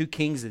to the two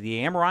kings of the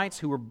Amorites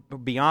who were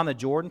beyond the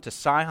Jordan, to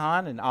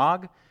Sihon and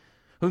Og,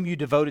 whom you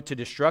devoted to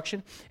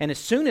destruction. And as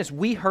soon as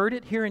we heard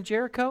it here in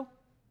Jericho,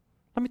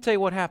 let me tell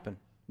you what happened,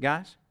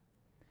 guys.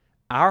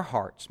 Our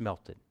hearts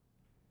melted.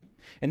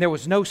 And there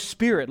was no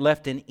spirit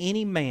left in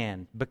any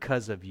man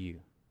because of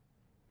you.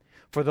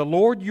 For the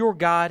Lord your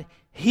God,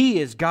 He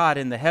is God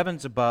in the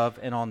heavens above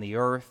and on the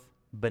earth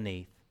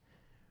beneath.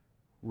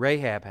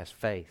 Rahab has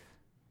faith.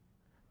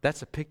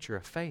 That's a picture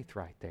of faith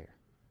right there.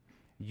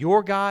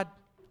 Your God,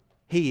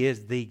 He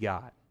is the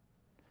God.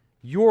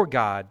 Your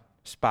God,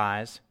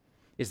 spies,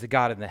 is the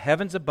God in the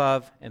heavens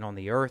above and on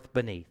the earth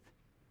beneath.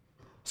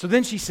 So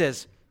then she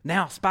says,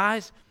 now,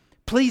 spies,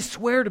 please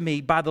swear to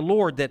me by the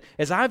Lord that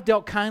as I've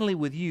dealt kindly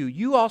with you,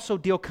 you also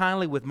deal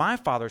kindly with my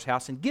father's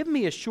house, and give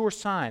me a sure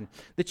sign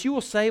that you will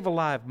save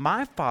alive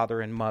my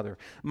father and mother,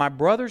 my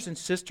brothers and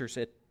sisters,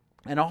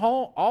 and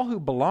all who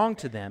belong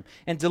to them,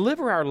 and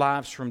deliver our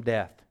lives from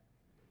death.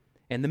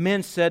 And the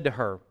men said to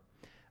her,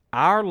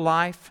 our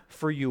life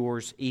for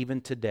yours, even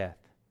to death.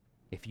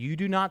 If you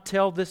do not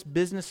tell this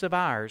business of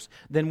ours,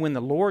 then when the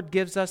Lord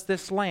gives us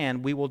this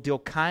land, we will deal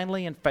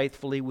kindly and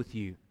faithfully with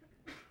you.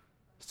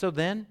 So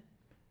then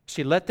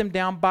She let them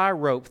down by a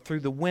rope through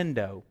the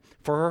window,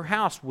 for her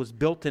house was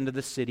built into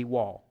the city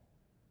wall.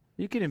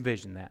 You can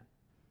envision that.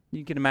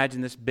 You can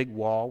imagine this big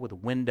wall with a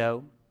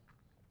window,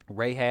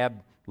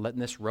 Rahab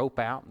letting this rope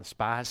out and the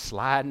spies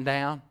sliding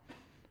down.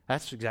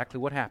 That's exactly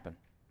what happened.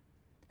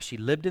 She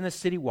lived in the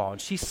city wall,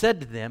 and she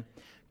said to them,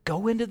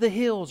 "Go into the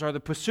hills, or the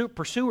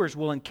pursuers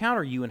will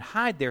encounter you, and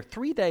hide there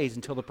 3 days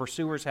until the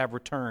pursuers have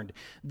returned.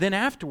 Then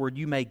afterward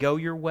you may go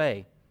your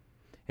way."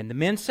 And the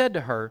men said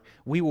to her,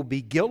 "We will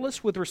be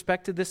guiltless with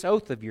respect to this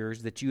oath of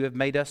yours that you have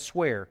made us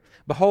swear.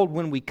 Behold,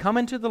 when we come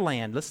into the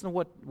land," listen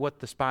to what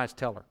the spies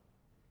tell her.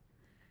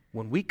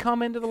 "When we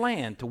come into the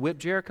land to whip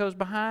Jericho's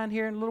behind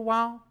here in a little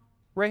while,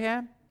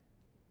 Rahab,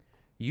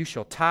 you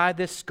shall tie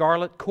this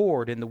scarlet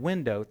cord in the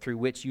window through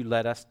which you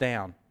let us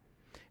down.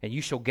 And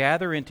you shall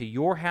gather into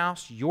your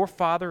house your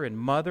father and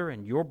mother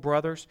and your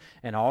brothers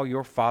and all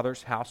your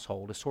father's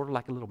household." It's sort of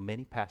like a little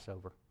mini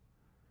Passover.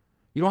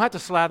 You don't have to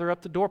slather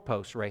up the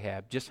doorpost,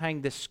 Rahab. Just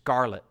hang this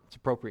scarlet, it's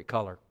appropriate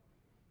color,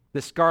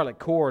 this scarlet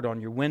cord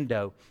on your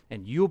window,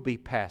 and you'll be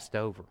passed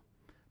over.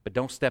 But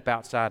don't step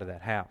outside of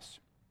that house.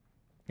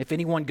 "If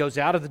anyone goes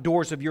out of the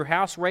doors of your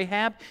house,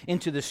 Rahab,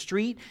 into the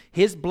street,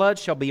 his blood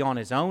shall be on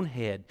his own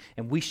head,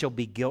 and we shall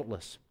be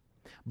guiltless.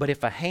 But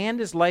if a hand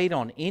is laid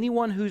on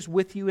anyone who's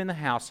with you in the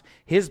house,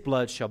 his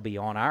blood shall be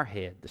on our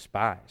head," the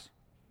spies.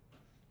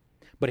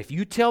 "But if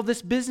you tell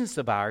this business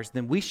of ours,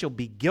 then we shall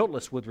be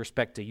guiltless with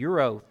respect to your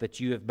oath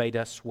that you have made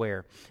us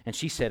swear." And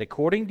she said,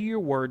 "According to your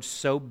words,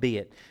 so be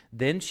it."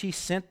 Then she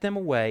sent them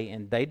away,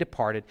 and they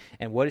departed.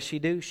 And what did she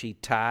do? She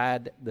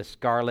tied the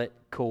scarlet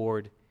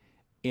cord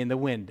in the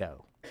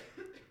window.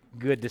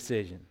 Good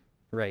decision,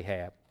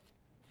 Rahab.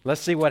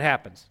 Let's see what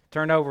happens.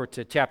 Turn over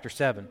to chapter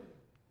 7.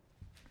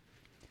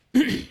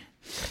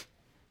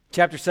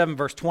 Chapter 7,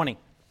 verse 20.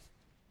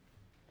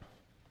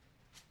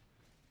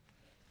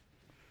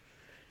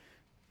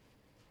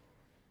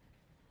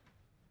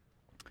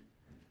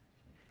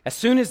 "As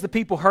soon as the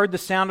people heard the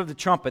sound of the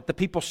trumpet, the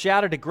people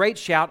shouted a great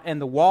shout, and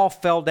the wall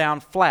fell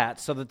down flat,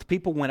 so that the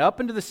people went up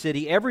into the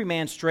city, every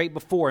man straight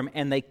before him,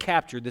 and they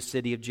captured the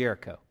city of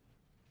Jericho."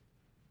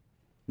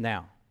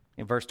 Now,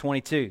 in verse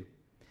 22,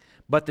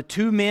 "But the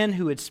 2 men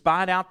who had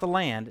spied out the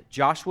land,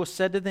 Joshua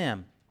said to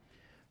them,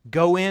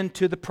 'Go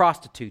into the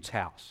prostitute's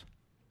house.'"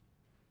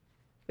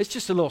 It's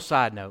just a little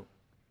side note.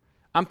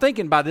 I'm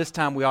thinking by this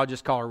time we all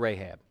just call her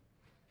Rahab.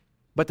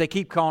 But they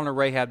keep calling her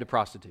Rahab the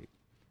prostitute.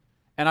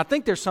 And I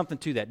think there's something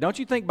to that. Don't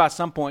you think by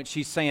some point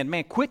she's saying,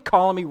 "Man, quit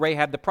calling me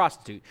Rahab the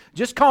prostitute.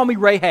 Just call me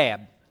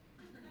Rahab."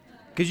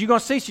 Because you're going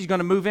to see she's going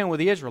to move in with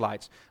the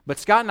Israelites. But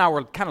Scott and I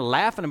were kind of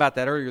laughing about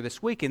that earlier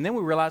this week, and then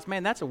we realized,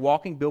 man, that's a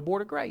walking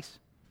billboard of grace.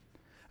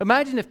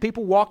 Imagine if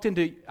people walked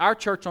into our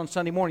church on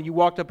Sunday morning, you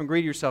walked up and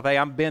greeted yourself, "Hey,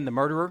 I'm Ben the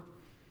murderer.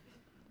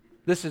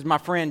 This is my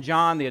friend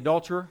John the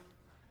adulterer."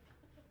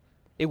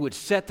 It would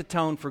set the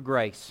tone for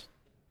grace.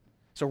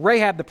 So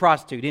Rahab the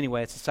prostitute,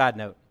 anyway, it's a side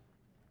note.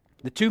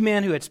 "The 2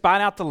 men who had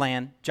spied out the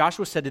land,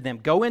 Joshua said to them,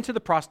 'Go into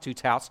the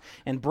prostitute's house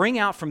and bring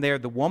out from there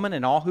the woman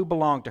and all who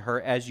belong to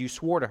her, as you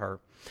swore to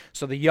her.'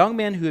 So the young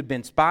men who had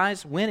been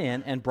spies went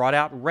in and brought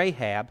out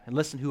Rahab." And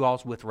listen who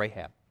all's with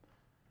Rahab.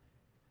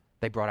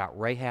 They brought out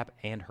Rahab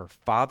and her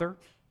father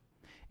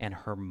and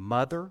her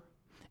mother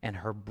and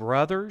her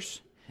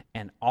brothers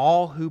and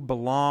all who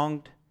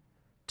belonged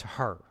to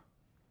her.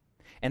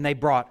 And they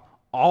brought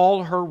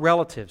all her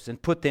relatives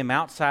and put them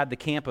outside the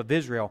camp of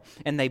Israel.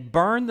 And they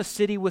burned the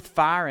city with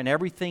fire and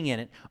everything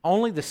in it.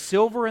 Only the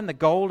silver and the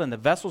gold and the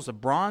vessels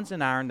of bronze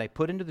and iron they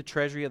put into the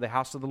treasury of the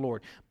house of the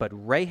Lord. But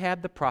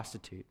Rahab the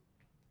prostitute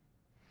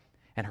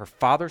and her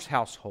father's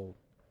household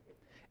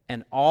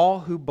and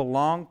all who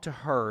belonged to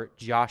her,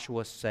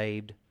 Joshua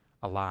saved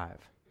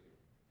alive.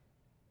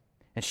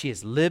 And she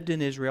has lived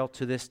in Israel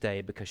to this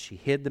day because she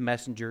hid the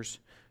messengers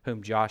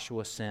whom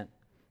Joshua sent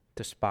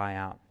to spy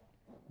out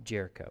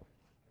Jericho."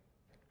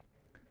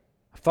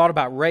 I've thought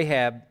about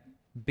Rahab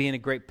being a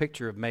great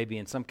picture of maybe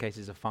in some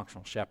cases a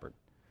functional shepherd.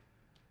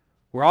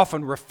 We're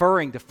often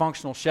referring to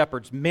functional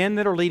shepherds, men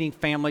that are leading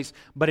families,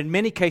 but in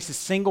many cases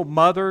single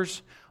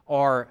mothers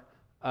or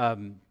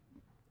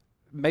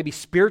maybe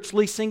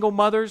spiritually single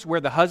mothers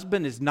where the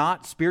husband is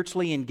not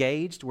spiritually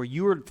engaged, where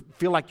you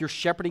feel like you're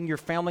shepherding your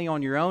family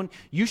on your own.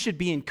 You should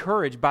be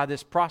encouraged by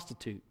this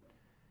prostitute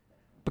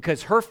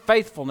because her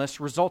faithfulness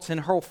results in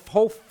her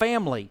whole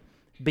family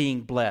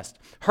being blessed.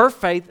 Her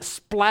faith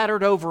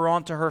splattered over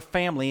onto her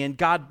family, and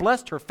God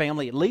blessed her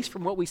family, at least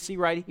from what we see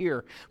right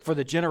here, for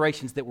the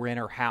generations that were in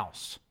her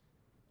house.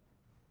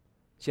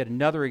 She had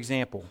another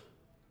example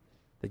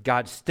that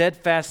God's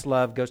steadfast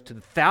love goes to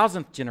the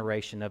 1000th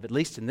generation of, at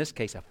least in this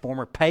case, a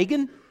former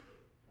pagan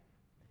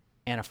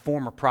and a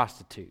former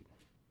prostitute.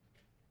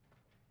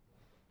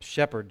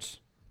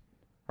 Shepherds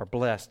are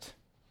blessed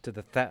to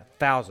the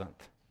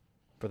 1000th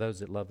for those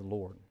that love the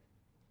Lord.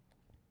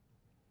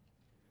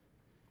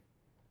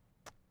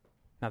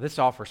 Now, this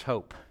offers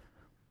hope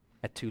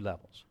at 2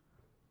 levels.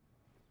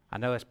 I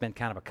know it's been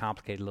kind of a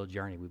complicated little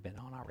journey we've been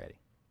on already.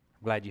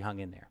 I'm glad you hung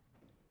in there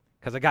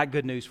because I got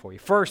good news for you.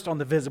 First, on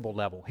the visible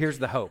level, here's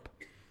the hope.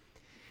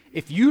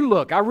 If you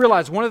look, I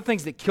realized one of the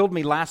things that killed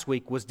me last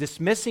week was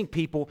dismissing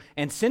people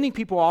and sending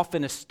people off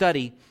in a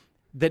study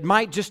that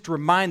might just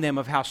remind them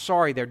of how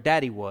sorry their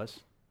daddy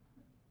was,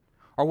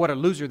 or what a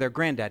loser their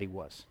granddaddy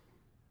was,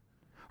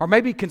 or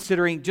maybe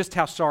considering just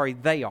how sorry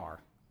they are.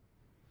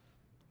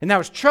 And that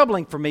was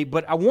troubling for me,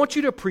 but I want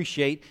you to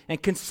appreciate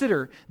and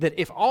consider that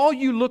if all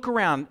you look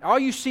around, all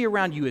you see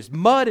around you is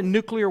mud and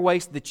nuclear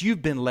waste that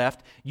you've been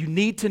left, you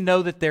need to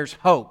know that there's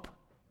hope.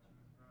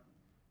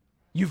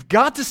 You've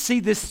got to see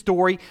this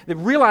story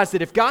and realize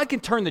that if God can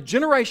turn the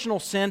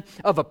generational sin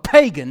of a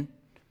pagan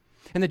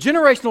and the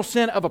generational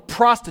sin of a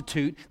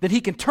prostitute, then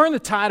He can turn the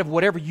tide of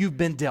whatever you've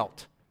been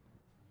dealt.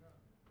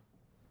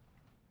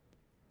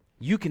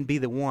 You can be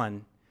the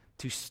one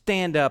to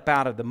stand up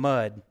out of the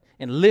mud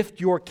and lift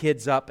your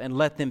kids up and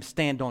let them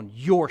stand on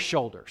your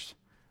shoulders.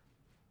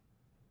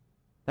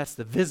 That's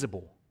the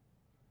visible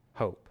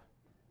hope.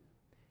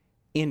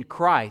 In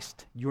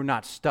Christ, you're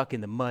not stuck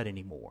in the mud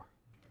anymore.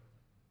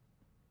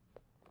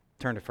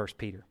 Turn to 1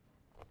 Peter.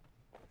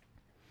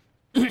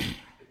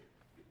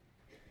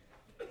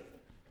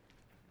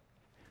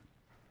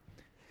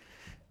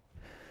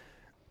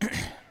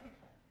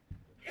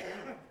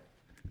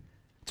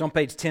 It's on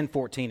page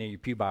 1014 of your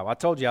Pew Bible. I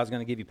told you I was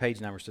going to give you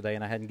page numbers today,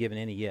 and I hadn't given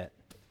any yet.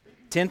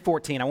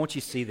 1014, I want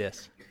you to see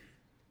this.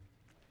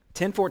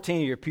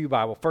 1014 of your Pew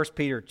Bible, 1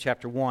 Peter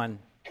chapter 1,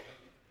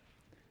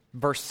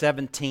 verse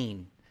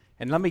 17.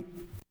 And let me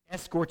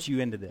escort you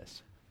into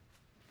this.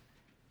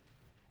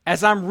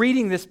 As I'm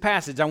reading this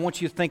passage, I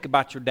want you to think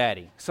about your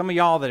daddy. Some of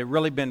y'all that have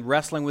really been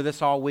wrestling with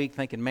this all week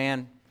thinking,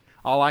 man,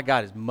 all I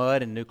got is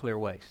mud and nuclear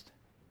waste.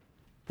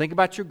 Think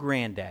about your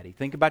granddaddy.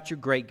 Think about your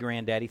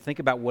great-granddaddy. Think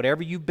about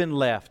whatever you've been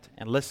left.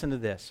 And listen to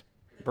this.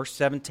 Verse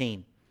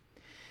 17.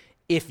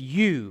 If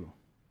you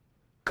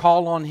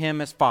call on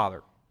Him as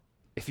Father,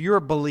 if you're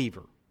a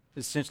believer,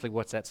 essentially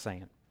what's that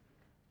saying?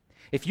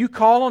 If you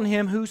call on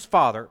Him who's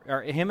Father,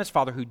 or Him as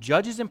Father, who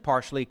judges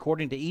impartially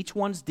according to each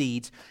one's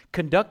deeds,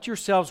 conduct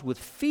yourselves with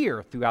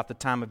fear throughout the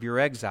time of your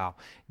exile.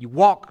 You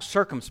walk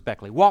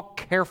circumspectly, walk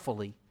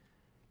carefully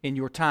in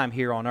your time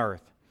here on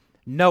earth,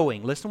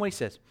 knowing, listen to what He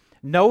says,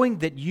 knowing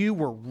that you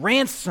were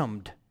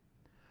ransomed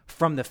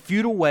from the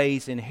futile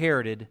ways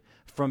inherited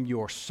from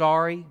your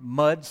sorry,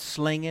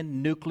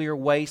 mud-slinging, nuclear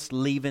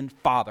waste-leaving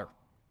father.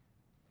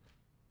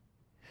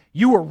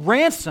 You were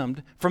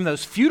ransomed from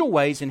those futile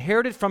ways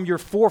inherited from your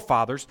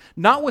forefathers,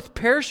 not with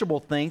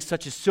perishable things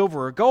such as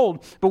silver or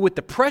gold, but with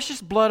the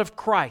precious blood of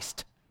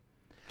Christ,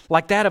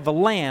 like that of a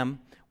lamb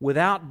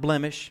without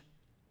blemish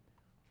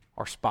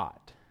or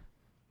spot.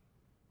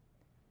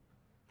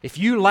 If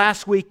you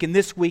last week and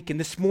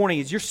this morning,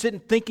 as you're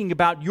sitting thinking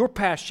about your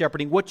past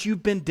shepherding, what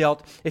you've been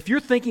dealt, if you're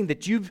thinking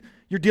that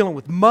you're dealing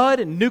with mud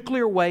and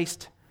nuclear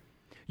waste,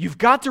 you've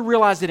got to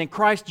realize that in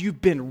Christ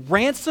you've been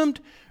ransomed,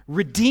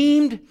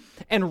 redeemed,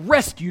 and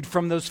rescued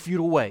from those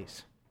futile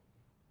ways.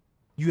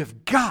 You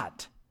have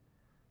got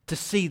to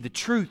see the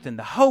truth and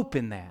the hope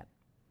in that.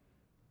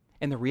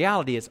 And the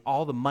reality is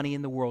all the money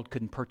in the world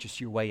couldn't purchase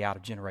your way out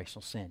of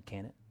generational sin,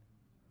 can it?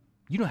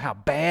 You know how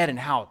bad and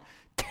how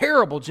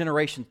terrible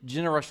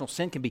generational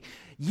sin can be.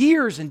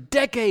 Years and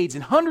decades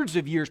and hundreds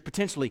of years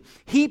potentially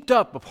heaped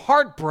up of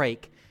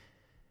heartbreak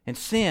and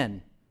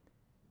sin.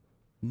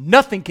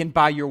 Nothing can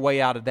buy your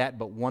way out of that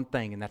but one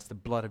thing, and that's the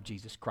blood of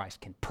Jesus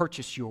Christ can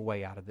purchase your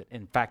way out of it.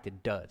 In fact,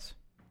 it does.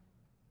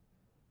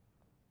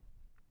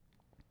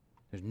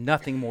 There's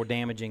nothing more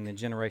damaging than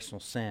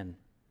generational sin,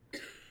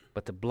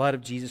 but the blood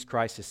of Jesus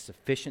Christ is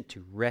sufficient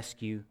to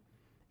rescue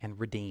and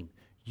redeem.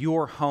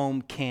 Your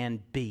home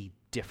can be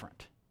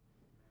different.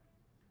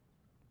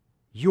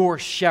 Your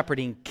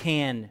shepherding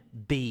can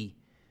be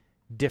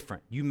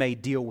different. You may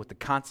deal with the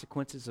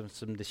consequences of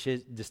some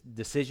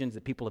decisions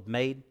that people have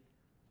made,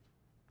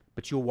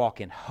 but you'll walk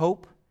in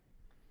hope,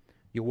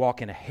 you'll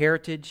walk in a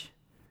heritage,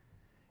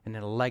 and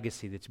in a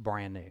legacy that's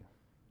brand new.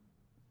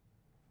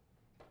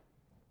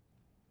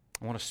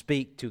 I want to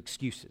speak to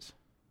excuses.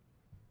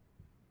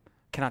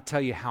 Can I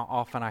tell you how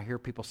often I hear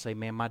people say,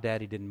 man, my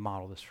daddy didn't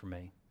model this for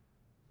me.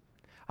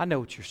 I know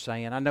what you're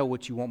saying. I know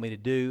what you want me to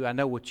do. I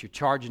know what you're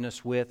charging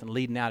us with and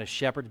leading out as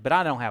shepherds, but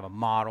I don't have a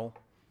model.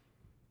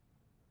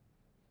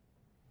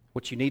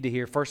 What you need to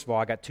hear, first of all,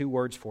 I got two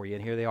words for you,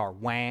 and here they are.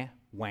 Wah,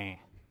 wah.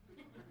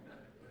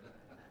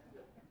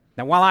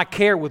 Now, while I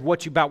care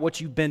about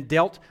what you've been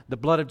dealt, the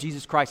blood of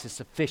Jesus Christ is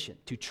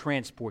sufficient to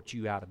transport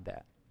you out of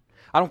that.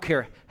 I don't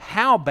care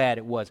how bad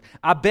it was.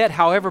 I bet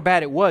however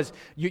bad it was,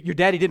 your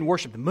daddy didn't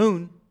worship the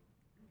moon.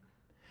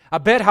 I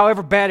bet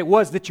however bad it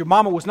was that your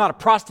mama was not a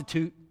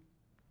prostitute.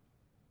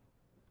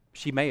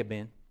 She may have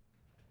been.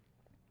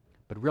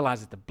 But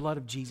realize that the blood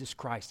of Jesus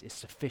Christ is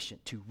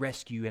sufficient to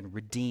rescue and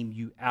redeem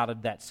you out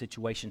of that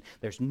situation.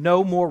 There's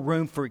no more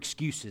room for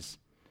excuses.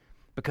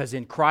 Because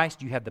in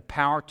Christ, you have the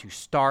power to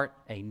start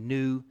a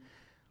new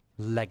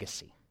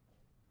legacy.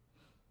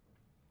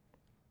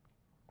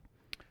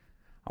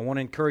 I want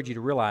to encourage you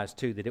to realize,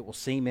 too, that it will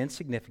seem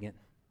insignificant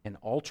and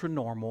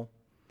ultra-normal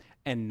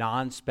and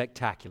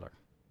non-spectacular.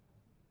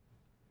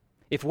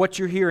 If what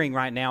you're hearing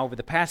right now over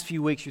the past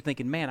few weeks, you're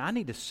thinking, man, I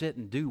need to sit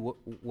and do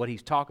what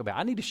he's talking about.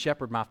 I need to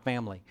shepherd my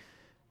family.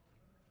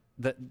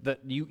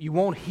 You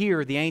won't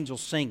hear the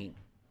angels singing,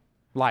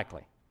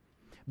 likely.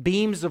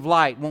 Beams of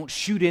light won't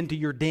shoot into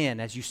your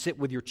den as you sit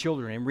with your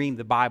children and read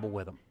the Bible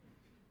with them.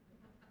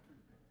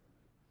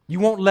 You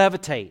won't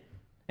levitate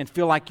and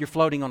feel like you're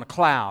floating on a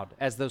cloud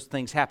as those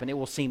things happen. It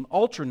will seem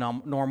ultra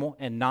normal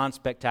and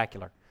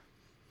non-spectacular.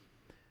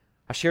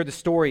 I shared the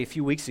story a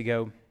few weeks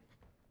ago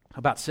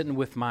about sitting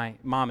with my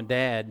mom and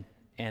dad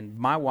and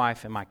my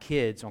wife and my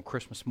kids on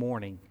Christmas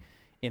morning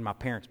in my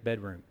parents'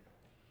 bedroom.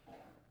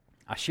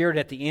 I shared it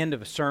at the end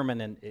of a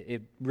sermon, and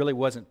it really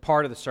wasn't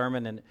part of the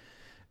sermon, and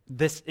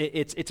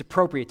it's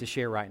appropriate to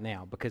share right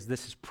now because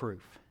this is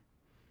proof.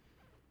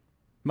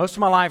 Most of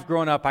my life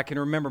growing up, I can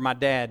remember my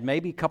dad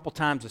maybe a couple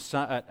times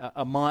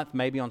a month,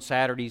 maybe on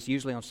Saturdays,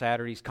 usually on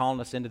Saturdays,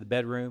 calling us into the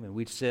bedroom, and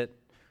we'd sit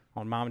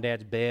on mom and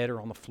dad's bed or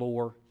on the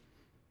floor.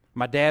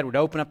 My dad would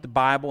open up the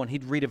Bible, and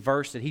he'd read a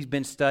verse that he's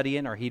been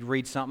studying, or he'd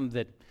read something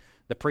that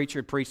the preacher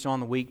had preached on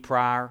the week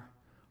prior,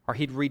 or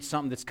he'd read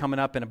something that's coming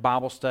up in a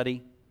Bible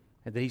study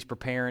that he's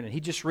preparing, and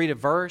he'd just read a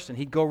verse, and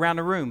he'd go around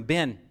the room.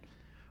 Ben,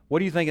 what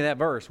do you think of that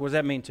verse? What does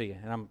that mean to you?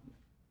 And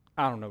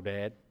I don't know,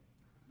 Dad.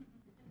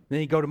 Then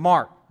he'd go to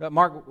Mark.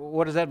 Mark,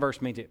 what does that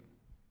verse mean to you?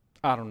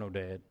 I don't know,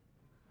 Dad. Then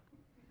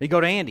he'd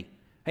go to Andy.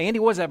 Hey, Andy,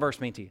 what does that verse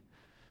mean to you?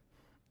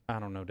 I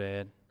don't know,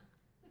 Dad.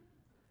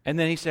 And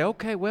then he'd say,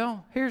 okay,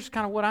 well, here's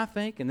kind of what I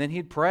think. And then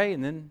he'd pray,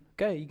 and then,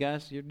 okay, you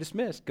guys, you're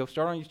dismissed. Go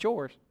start on your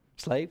chores,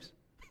 slaves.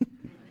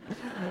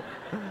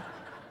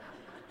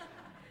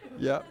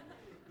 Yep.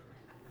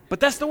 But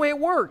that's the way it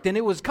worked, and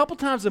it was a couple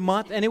times a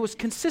month, and it was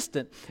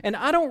consistent. And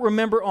I don't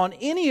remember on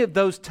any of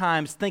those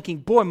times thinking,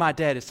 boy, my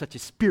dad is such a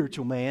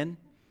spiritual man.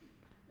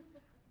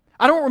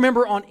 I don't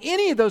remember on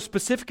any of those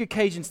specific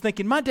occasions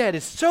thinking, my dad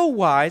is so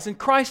wise and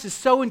Christ is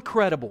so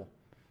incredible.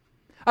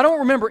 I don't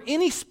remember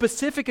any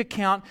specific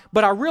account,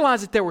 but I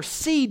realized that there were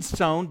seeds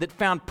sown that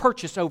found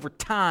purchase over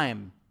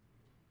time.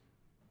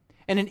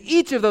 And in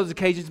each of those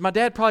occasions, my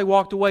dad probably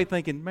walked away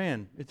thinking,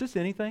 man, is this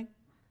anything?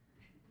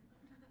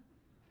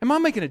 Am I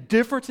making a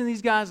difference in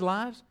these guys'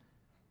 lives?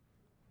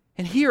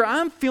 And here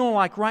I'm feeling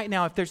like right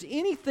now, if there's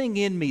anything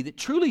in me that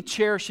truly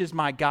cherishes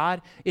my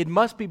God, it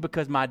must be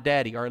because my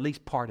daddy, or at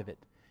least part of it,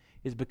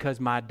 is because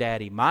my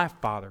daddy, my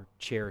father,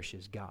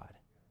 cherishes God.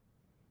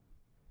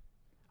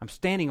 I'm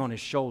standing on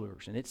his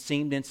shoulders, and it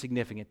seemed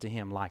insignificant to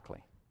him,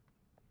 likely.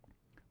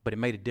 But it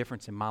made a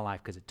difference in my life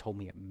because it told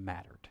me it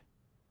mattered.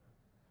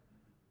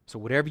 So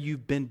whatever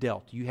you've been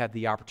dealt, you have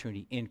the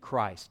opportunity in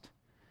Christ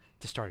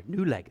to start a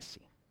new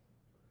legacy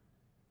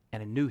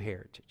and a new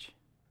heritage.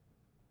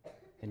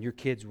 And your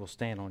kids will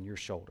stand on your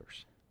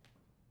shoulders.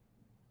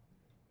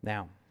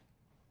 Now,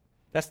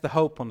 that's the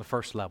hope on the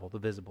first level, the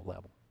visible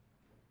level.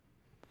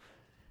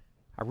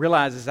 I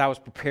realized as I was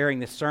preparing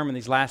this sermon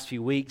these last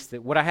few weeks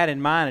that what I had in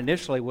mind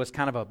initially was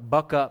kind of a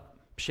buck-up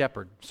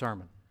shepherd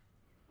sermon.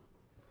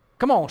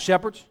 Come on,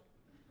 shepherds.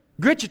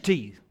 Grit your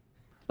teeth.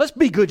 Let's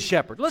be good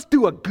shepherds. Let's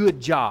do a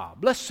good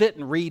job. Let's sit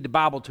and read the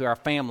Bible to our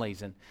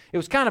families. And it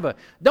was kind of a,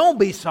 don't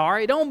be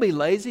sorry, don't be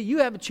lazy. You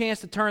have a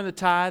chance to turn the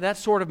tide, that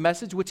sort of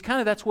message, which kind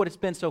of that's what it's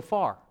been so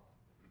far.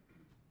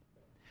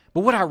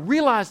 But what I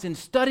realized in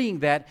studying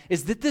that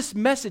is that this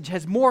message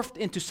has morphed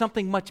into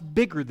something much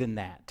bigger than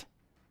that.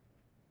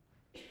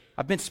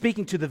 I've been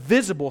speaking to the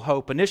visible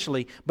hope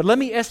initially, but let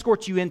me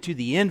escort you into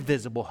the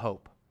invisible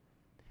hope.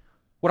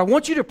 What I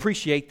want you to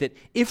appreciate that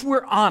if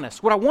we're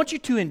honest, what I want you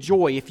to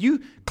enjoy, if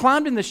you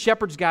climbed in the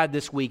Shepherd's Guide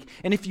this week,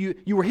 and if you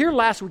were here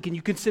last week and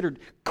you considered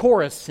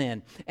Korah's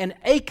sin and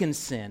Achan's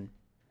sin,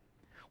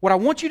 what I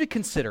want you to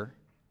consider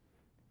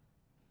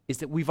is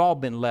that we've all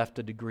been left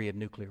a degree of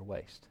nuclear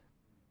waste.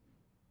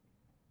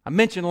 I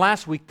mentioned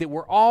last week that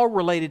we're all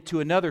related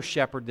to another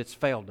shepherd that's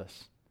failed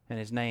us, and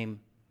his name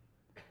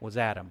was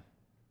Adam.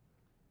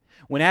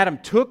 When Adam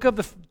took of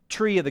the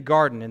tree of the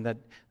garden and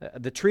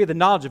the tree of the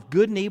knowledge of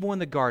good and evil in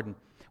the garden,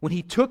 when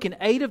he took and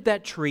ate of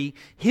that tree,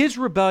 his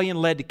rebellion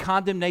led to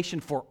condemnation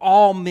for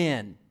all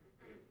men.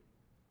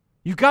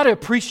 You've got to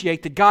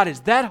appreciate that God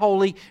is that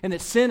holy and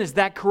that sin is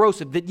that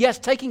corrosive. That yes,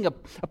 taking a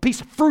piece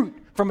of fruit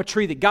from a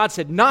tree that God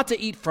said not to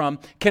eat from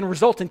can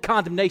result in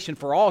condemnation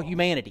for all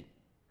humanity.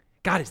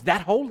 God is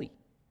that holy.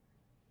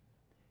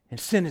 And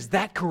sin is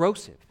that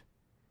corrosive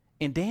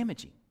and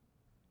damaging.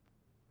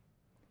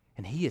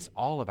 And He is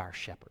all of our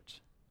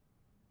shepherds.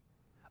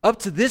 Up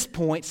to this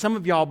point, some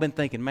of y'all have been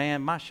thinking,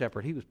 man, my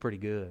shepherd, he was pretty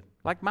good.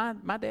 Like my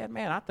dad,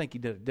 man, I think he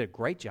did a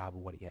great job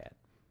of what he had.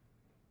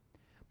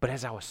 But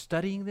as I was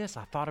studying this,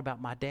 I thought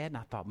about my dad, and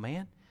I thought,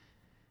 man,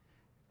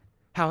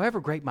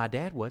 however great my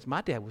dad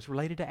was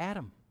related to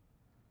Adam.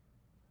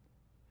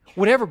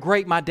 Whatever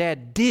great my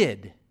dad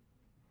did,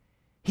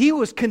 he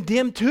was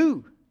condemned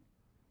too.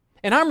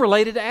 And I'm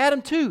related to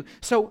Adam too.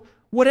 So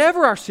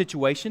whatever our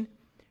situation,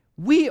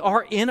 we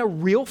are in a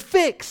real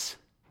fix.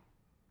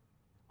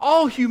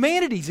 All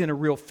humanity's in a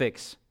real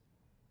fix.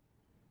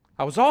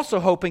 I was also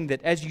hoping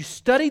that as you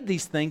studied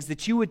these things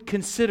that you would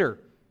consider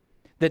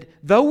that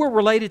though we're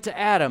related to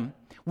Adam,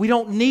 we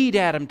don't need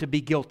Adam to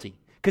be guilty.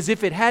 Because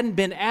if it hadn't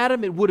been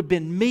Adam, it would have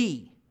been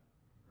me.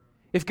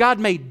 If God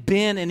made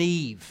Ben and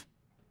Eve,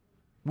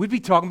 we'd be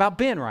talking about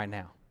Ben right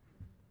now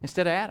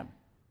instead of Adam.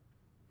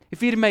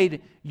 If He'd have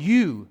made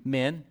you,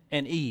 men,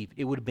 and Eve,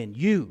 it would have been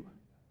you.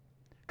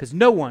 Because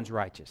no one's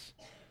righteous.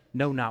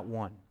 No, not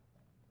one.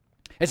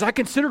 As I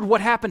considered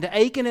what happened to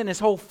Achan and his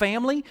whole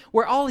family,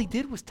 where all he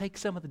did was take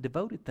some of the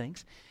devoted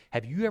things,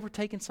 have you ever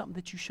taken something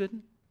that you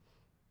shouldn't?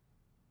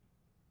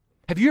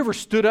 Have you ever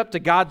stood up to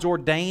God's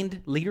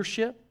ordained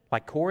leadership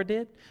like Korah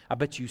did? I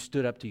bet you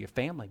stood up to your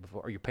family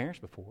before, or your parents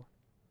before.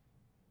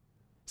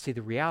 See,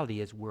 the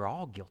reality is we're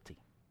all guilty.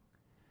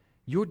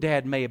 Your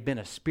dad may have been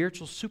a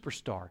spiritual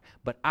superstar,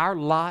 but our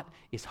lot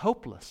is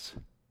hopeless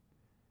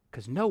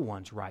because no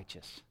one's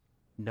righteous.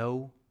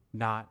 No,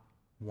 not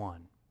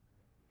one.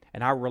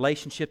 And our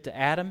relationship to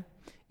Adam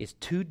is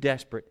too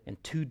desperate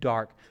and too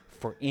dark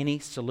for any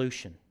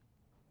solution.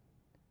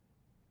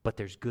 But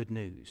there's good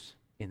news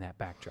in that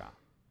backdrop.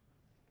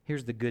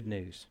 Here's the good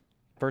news.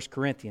 1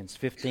 Corinthians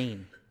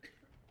 15.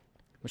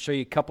 I'll show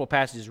you a couple of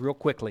passages real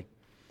quickly.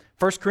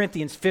 1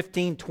 Corinthians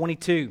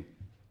 15:22.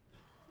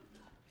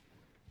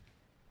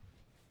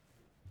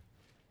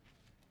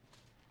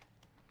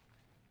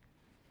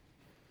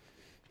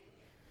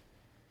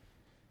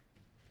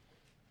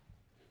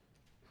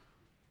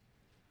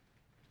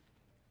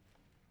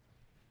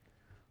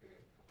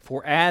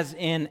 For as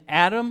in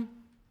Adam,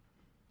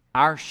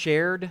 our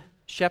shared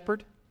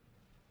shepherd,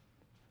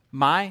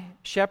 my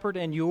shepherd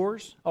and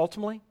yours,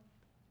 ultimately,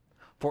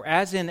 for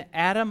as in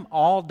Adam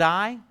all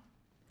die,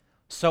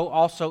 so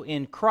also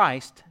in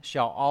Christ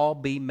shall all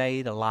be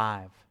made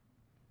alive.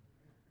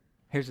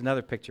 Here's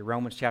another picture,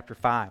 Romans chapter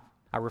 5.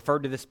 I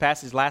referred to this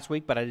passage last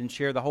week, but I didn't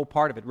share the whole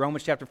part of it.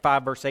 Romans chapter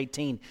 5, verse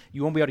 18.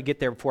 You won't be able to get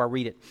there before I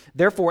read it.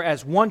 Therefore,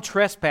 as one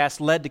trespass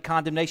led to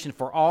condemnation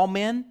for all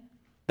men,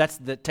 that's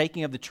the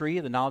taking of the tree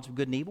of the knowledge of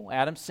good and evil,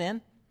 Adam's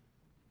sin.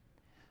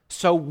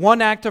 So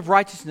one act of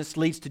righteousness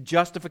leads to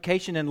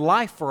justification and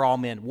life for all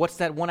men. What's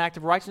that one act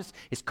of righteousness?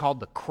 It's called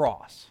the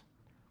cross.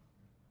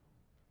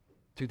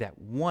 Through that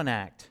one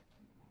act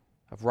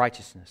of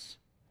righteousness,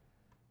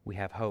 we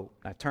have hope.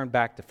 Now turn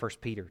back to 1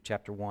 Peter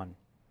chapter 1.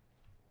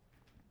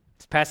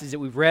 It's a passage that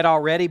we've read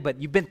already,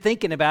 but you've been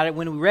thinking about it.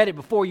 When we read it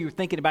before, you were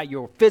thinking about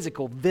your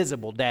physical,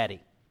 visible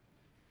daddy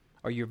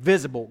or your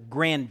visible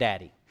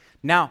granddaddy.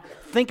 Now,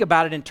 think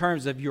about it in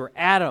terms of your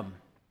Adam,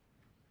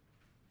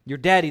 your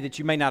daddy that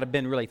you may not have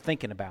been really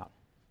thinking about.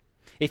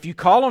 If you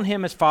call on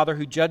Him as Father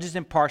who judges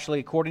impartially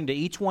according to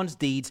each one's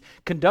deeds,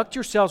 conduct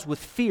yourselves with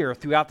fear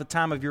throughout the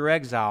time of your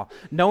exile,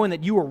 knowing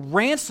that you were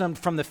ransomed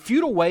from the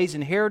futile ways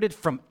inherited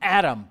from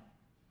Adam.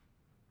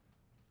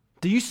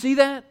 Do you see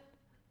that?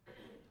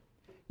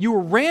 You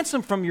were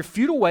ransomed from your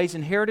futile ways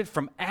inherited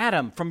from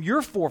Adam, from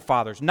your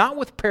forefathers, not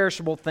with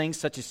perishable things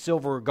such as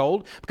silver or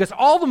gold, because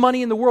all the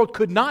money in the world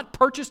could not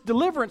purchase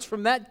deliverance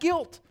from that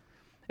guilt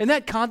and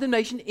that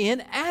condemnation in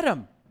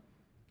Adam.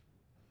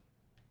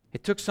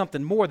 It took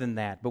something more than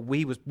that, but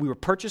we were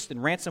purchased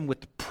and ransomed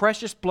with the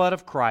precious blood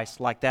of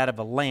Christ, like that of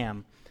a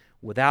lamb,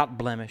 without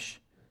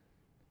blemish,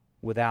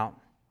 without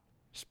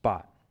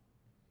spot.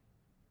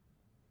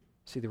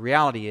 See, the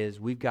reality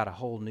is we've got a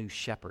whole new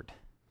shepherd.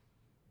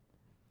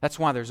 That's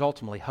why there's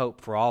ultimately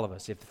hope for all of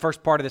us. If the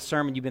first part of this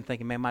sermon you've been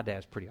thinking, man, my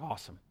dad's pretty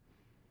awesome.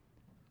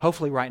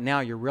 Hopefully right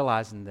now you're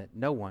realizing that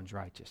no one's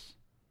righteous.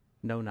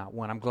 No, not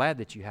one. I'm glad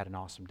that you had an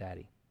awesome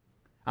daddy.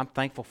 I'm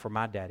thankful for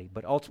my daddy,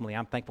 but ultimately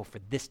I'm thankful for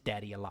this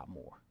daddy a lot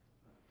more.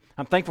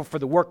 I'm thankful for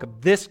the work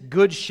of this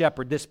good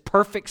shepherd, this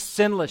perfect,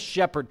 sinless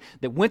shepherd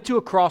that went to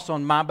a cross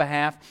on my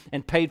behalf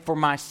and paid for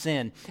my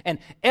sin and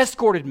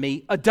escorted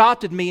me,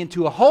 adopted me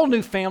into a whole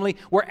new family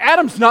where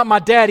Adam's not my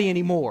daddy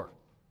anymore.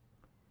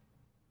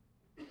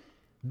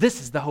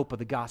 This is the hope of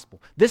the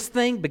gospel. This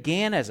thing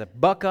began as a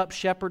buck-up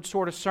shepherd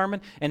sort of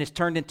sermon and has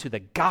turned into the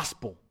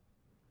gospel.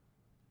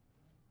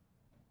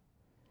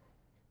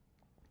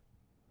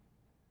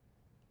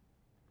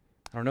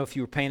 I don't know if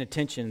you were paying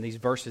attention in these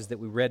verses that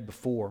we read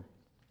before,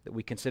 that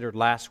we considered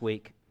last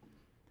week,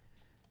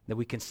 that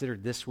we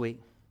considered this week.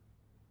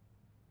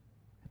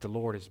 That the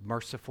Lord is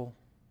merciful,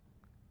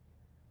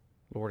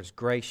 the Lord is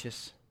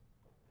gracious,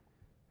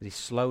 that He's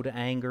slow to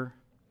anger,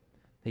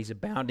 He's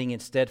abounding in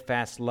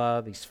steadfast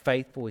love. He's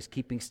faithful. He's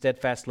keeping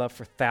steadfast love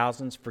for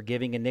thousands,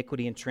 forgiving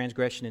iniquity and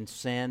transgression and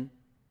sin.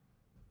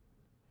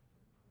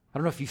 I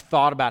don't know if you've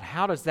thought about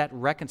how does that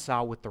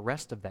reconcile with the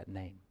rest of that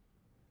name,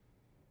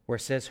 where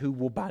it says, who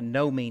will by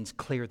no means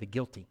clear the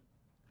guilty.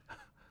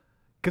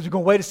 Because we're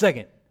going, wait a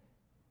second.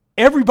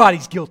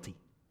 Everybody's guilty.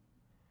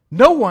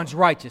 No one's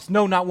righteous.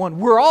 No, not one.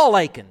 We're all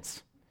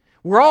Achans.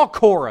 We're all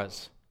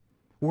Korahs.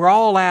 We're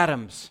all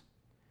Adams.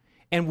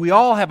 And we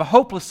all have a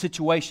hopeless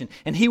situation.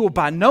 And He will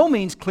by no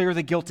means clear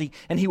the guilty.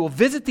 And He will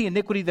visit the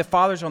iniquity of the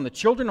fathers on the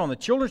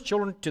children's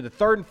children to the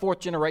third and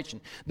fourth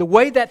generation. The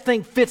way that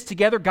thing fits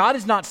together, God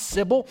is not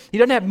Sybil. He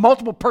doesn't have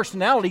multiple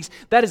personalities.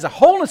 That is the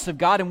wholeness of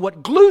God. And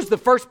what glues the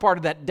first part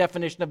of that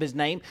definition of His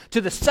name to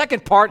the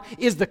second part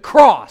is the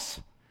cross.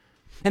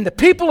 And the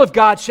people of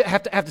God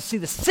have to see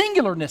the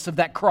singularness of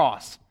that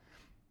cross.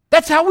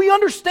 That's how we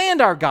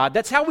understand our God.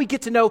 That's how we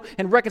get to know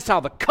and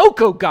reconcile the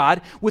cocoa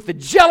God with the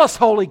jealous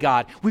holy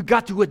God. We've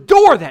got to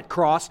adore that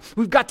cross.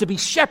 We've got to be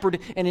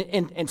shepherded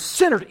and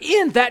centered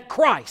in that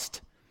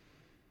Christ.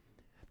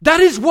 That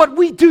is what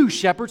we do,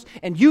 shepherds.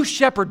 And you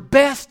shepherd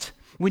best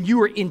when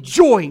you are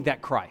enjoying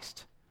that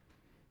Christ.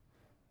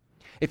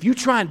 If you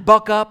try and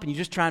buck up and you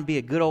just try and be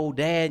a good old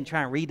dad and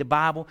try and read the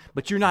Bible,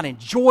 but you're not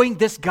enjoying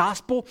this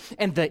gospel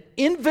and the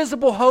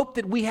invisible hope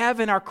that we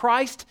have in our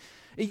Christ,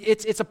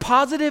 it's a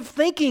positive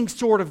thinking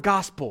sort of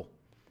gospel.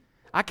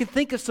 I can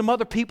think of some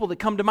other people that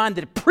come to mind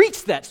that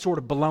preach that sort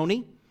of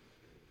baloney.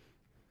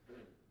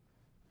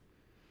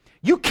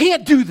 You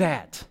can't do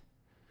that.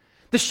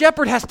 The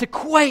shepherd has to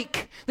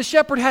quake. The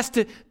shepherd has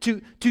to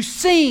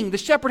sing. The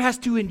shepherd has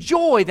to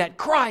enjoy that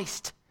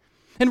Christ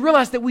and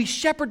realize that we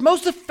shepherd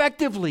most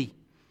effectively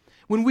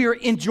when we are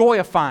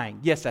enjoyifying.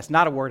 Yes, that's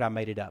not a word, I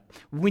made it up.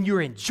 When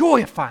you're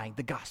enjoyifying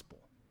the gospel.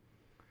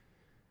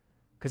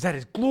 Because that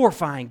is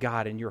glorifying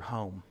God in your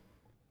home.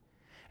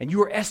 And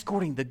you are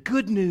escorting the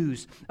good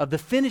news of the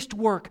finished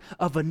work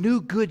of a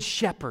new good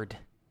shepherd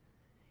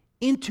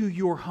into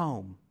your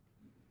home.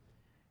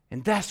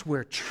 And that's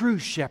where true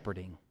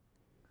shepherding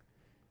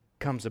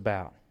comes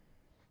about.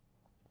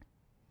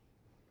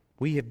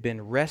 We have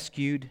been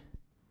rescued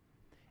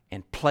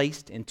and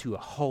placed into a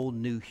whole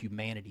new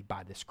humanity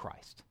by this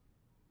Christ.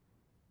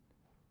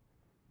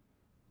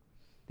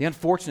 The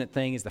unfortunate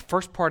thing is the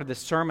first part of this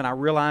sermon, I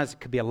realize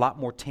it could be a lot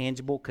more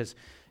tangible because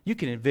you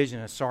can envision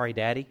a sorry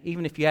daddy.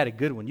 Even if you had a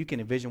good one, you can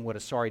envision what a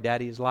sorry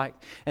daddy is like.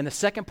 And the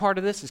second part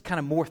of this is kind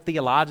of more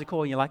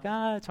theological, and you're like,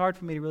 it's hard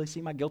for me to really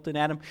see my guilt in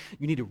Adam.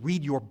 You need to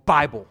read your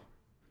Bible.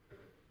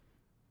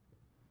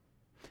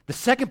 The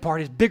second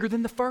part is bigger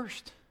than the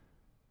first.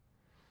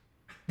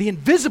 The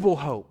invisible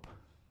hope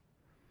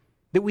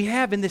that we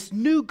have in this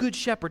new good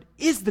shepherd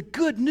is the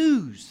good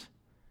news.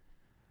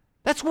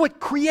 That's what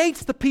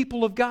creates the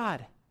people of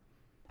God.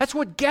 That's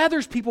what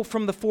gathers people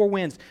from the four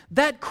winds.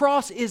 That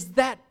cross is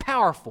that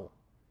powerful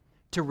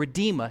to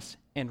redeem us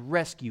and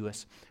rescue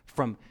us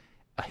from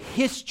a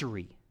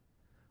history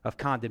of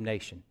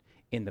condemnation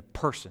in the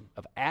person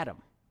of Adam.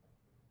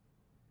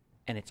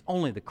 And it's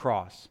only the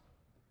cross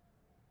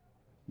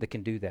that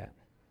can do that.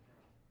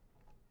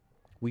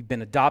 We've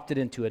been adopted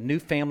into a new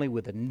family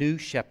with a new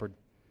shepherd.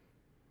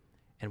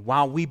 And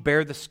while we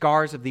bear the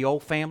scars of the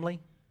old family,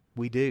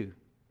 we do.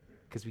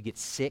 Because we get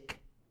sick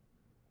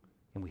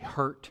and we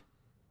hurt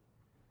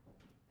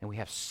and we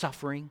have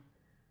suffering.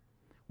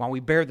 While we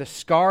bear the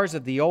scars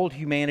of the old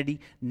humanity,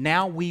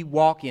 now we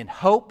walk in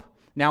hope,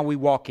 now we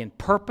walk in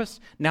purpose,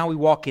 now we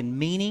walk in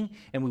meaning,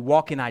 and we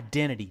walk in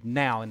identity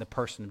now in the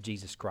person of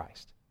Jesus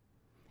Christ.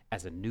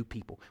 As a new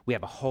people, we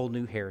have a whole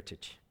new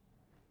heritage.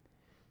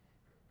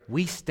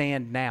 We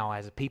stand now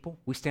as a people,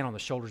 we stand on the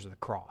shoulders of the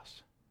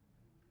cross.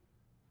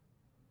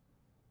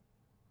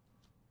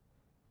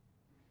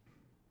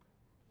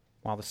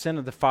 While the sin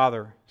of the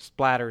father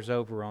splatters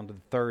over onto the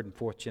third and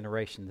fourth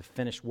generation, the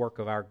finished work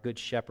of our good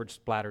shepherd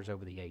splatters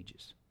over the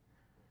ages.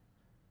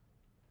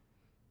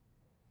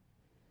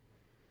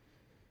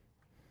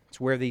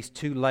 It's where these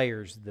two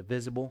layers, the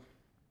visible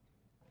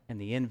and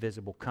the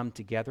invisible, come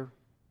together.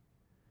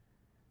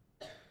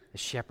 The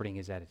shepherding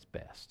is at its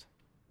best.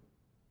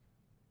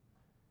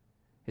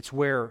 It's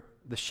where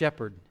the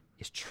shepherd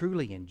is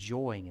truly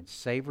enjoying and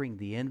savoring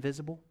the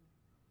invisible,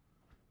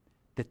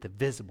 that the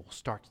visible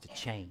starts to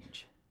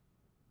change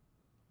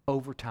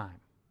over time.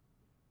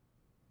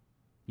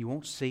 You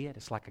won't see it.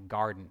 It's like a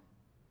garden.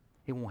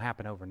 It won't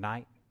happen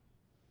overnight.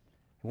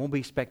 It won't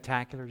be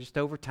spectacular. Just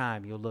over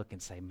time, you'll look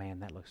and say, man,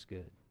 that looks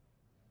good.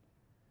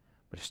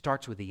 But it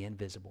starts with the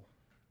invisible.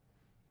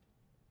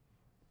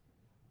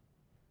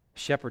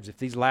 Shepherds, if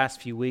these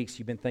last few weeks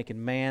you've been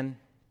thinking, man,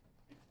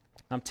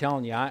 I'm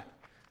telling you, I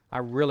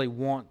really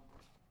want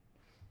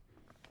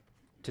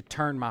to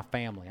turn my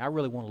family. I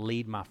really want to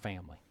lead my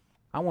family.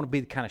 I want to be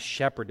the kind of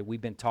shepherd that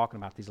we've been talking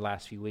about these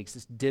last few weeks.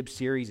 This Dibs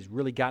series has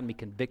really gotten me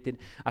convicted.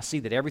 I see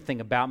that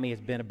everything about me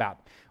has been about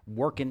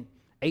working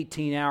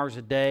 18 hours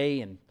a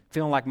day and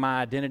feeling like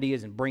my identity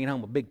is in bringing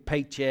home a big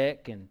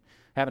paycheck and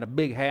having a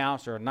big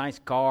house or a nice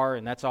car,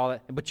 and that's all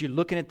that. But you're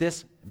looking at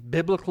this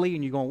biblically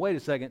and you're going, wait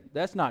a second,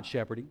 that's not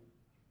shepherding.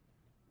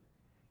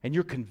 And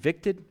you're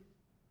convicted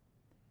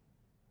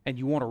and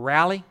you want to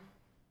rally.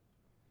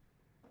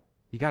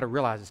 You got to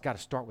realize it's got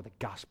to start with the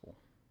gospel.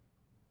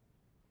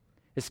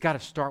 It's got to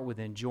start with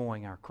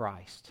enjoying our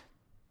Christ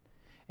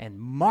and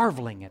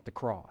marveling at the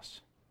cross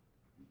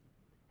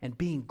and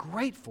being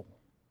grateful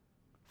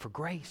for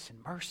grace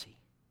and mercy.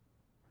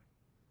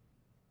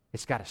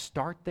 It's got to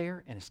start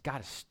there and it's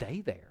got to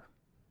stay there.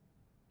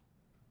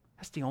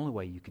 That's the only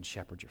way you can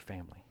shepherd your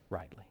family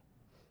rightly.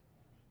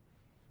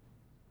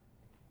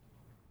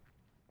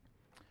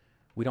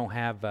 We don't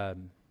have,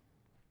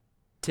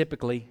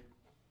 typically,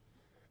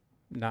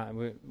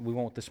 we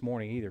won't this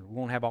morning either, we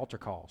won't have altar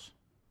calls.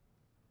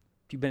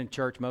 If you've been in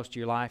church most of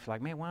your life, you're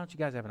like, man, why don't you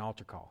guys have an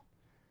altar call?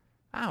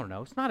 I don't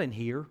know. It's not in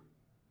here.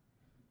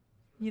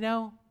 You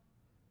know,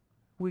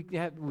 we've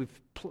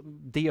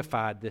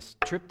deified this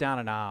trip down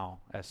an aisle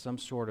as some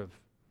sort of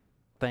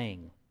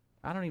thing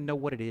I don't even know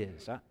what it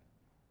is.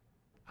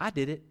 I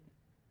did it,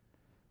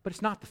 but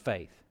it's not the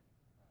faith.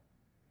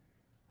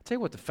 I'll tell you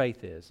what the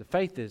faith is. The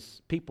faith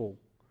is people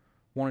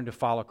wanting to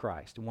follow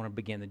Christ and want to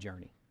begin the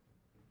journey.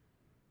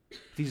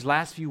 These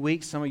last few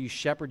weeks, some of you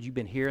shepherds, you've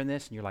been hearing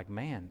this, and you're like,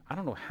 man, I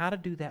don't know how to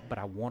do that, but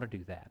I want to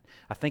do that.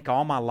 I think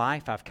all my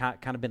life I've kind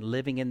of been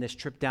living in this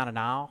trip down an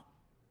aisle,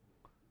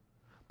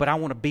 but I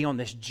want to be on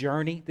this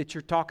journey that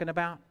you're talking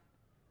about.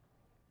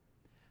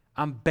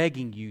 I'm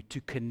begging you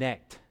to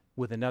connect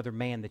with another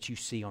man that you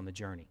see on the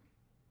journey.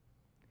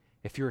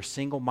 If you're a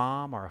single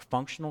mom or a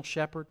functional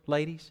shepherd,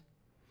 ladies,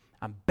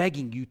 I'm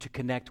begging you to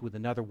connect with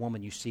another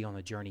woman you see on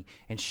the journey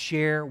and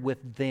share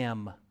with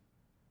them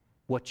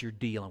what you're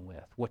dealing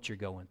with, what you're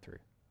going through.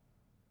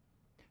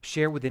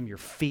 Share with them your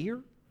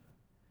fear.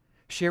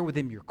 Share with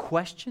them your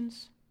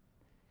questions.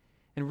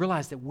 And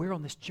realize that we're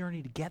on this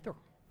journey together.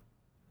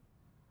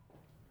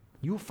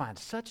 You will find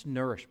such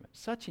nourishment,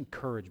 such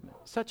encouragement,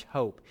 such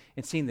hope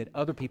in seeing that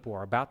other people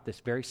are about this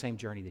very same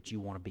journey that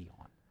you want to be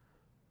on.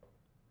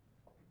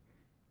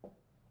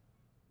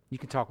 You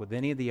can talk with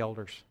any of the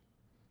elders,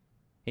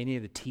 any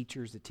of the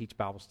teachers that teach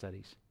Bible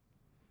studies.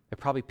 There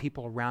are probably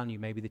people around you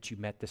maybe that you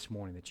met this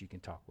morning that you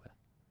can talk with.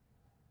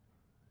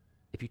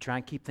 If you try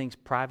and keep things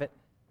private,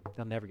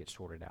 they'll never get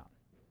sorted out.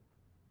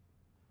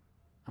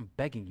 I'm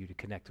begging you to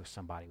connect with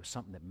somebody with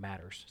something that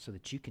matters so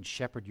that you can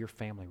shepherd your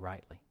family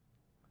rightly,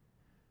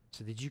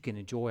 so that you can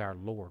enjoy our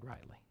Lord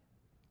rightly.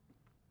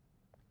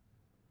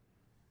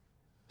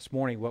 This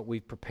morning, what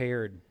we've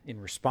prepared in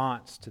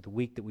response to the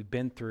week that we've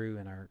been through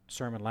in our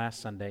sermon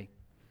last Sunday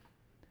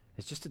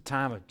is just a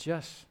time of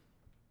just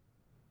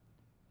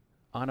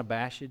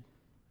unabashed,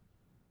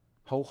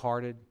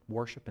 wholehearted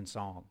worship and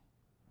song.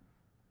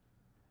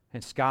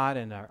 And Scott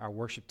and our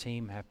worship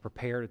team have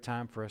prepared a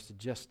time for us to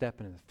just step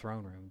into the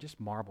throne room, just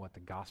marvel at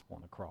the gospel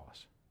and the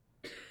cross.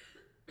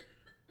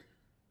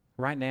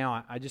 Right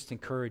now, I just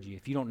encourage you,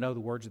 if you don't know the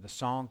words of the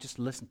song, just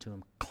listen to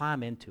them,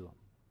 climb into them.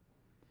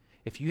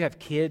 If you have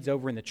kids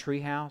over in the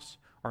treehouse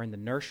or in the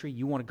nursery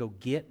you want to go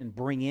get and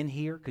bring in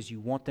here because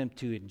you want them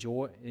to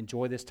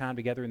enjoy this time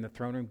together in the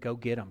throne room, go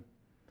get them.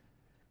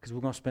 Because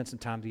we're going to spend some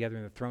time together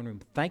in the throne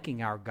room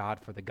thanking our God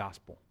for the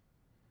gospel.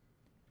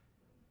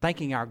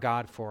 Thanking our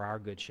God for our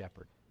good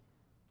shepherd.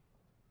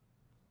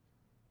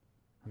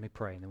 Let me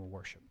pray and then we'll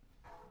worship.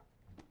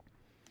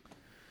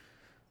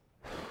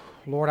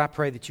 Lord, I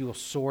pray that you will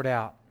sort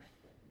out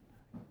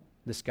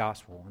this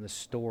gospel and this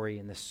story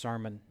and this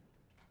sermon.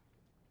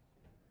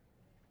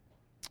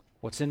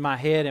 What's in my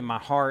head and my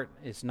heart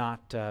is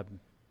not, Lord,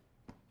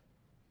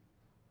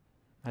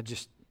 I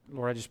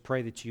just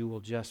pray that you will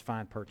just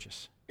find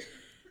purchase.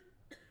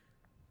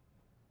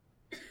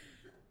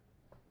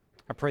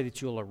 I pray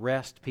that you'll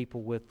arrest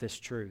people with this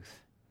truth.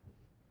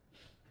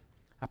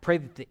 I pray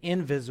that the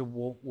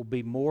invisible will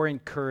be more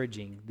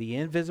encouraging. The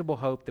invisible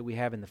hope that we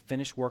have in the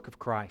finished work of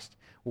Christ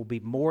will be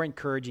more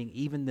encouraging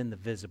even than the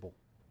visible.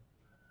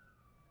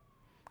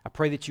 I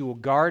pray that you will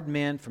guard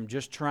men from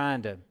just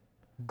trying to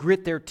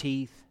grit their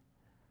teeth,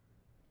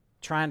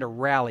 trying to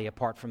rally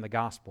apart from the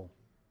gospel.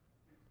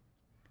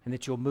 And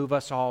that you'll move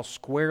us all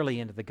squarely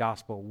into the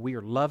gospel. We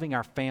are loving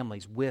our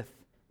families with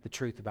the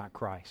truth about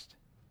Christ.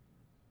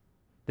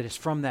 That it's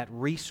from that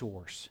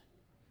resource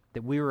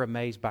that we are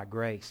amazed by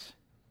grace.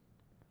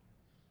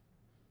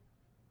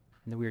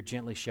 And that we are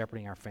gently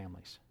shepherding our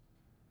families.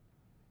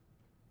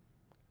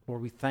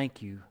 Lord, we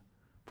thank you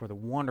for the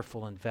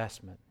wonderful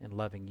investment in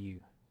loving you.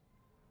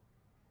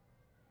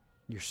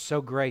 You're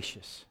so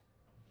gracious.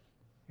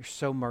 You're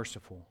so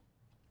merciful.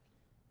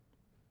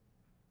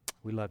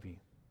 We love you.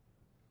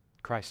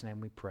 In Christ's name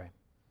we pray.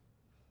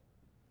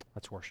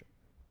 Let's worship.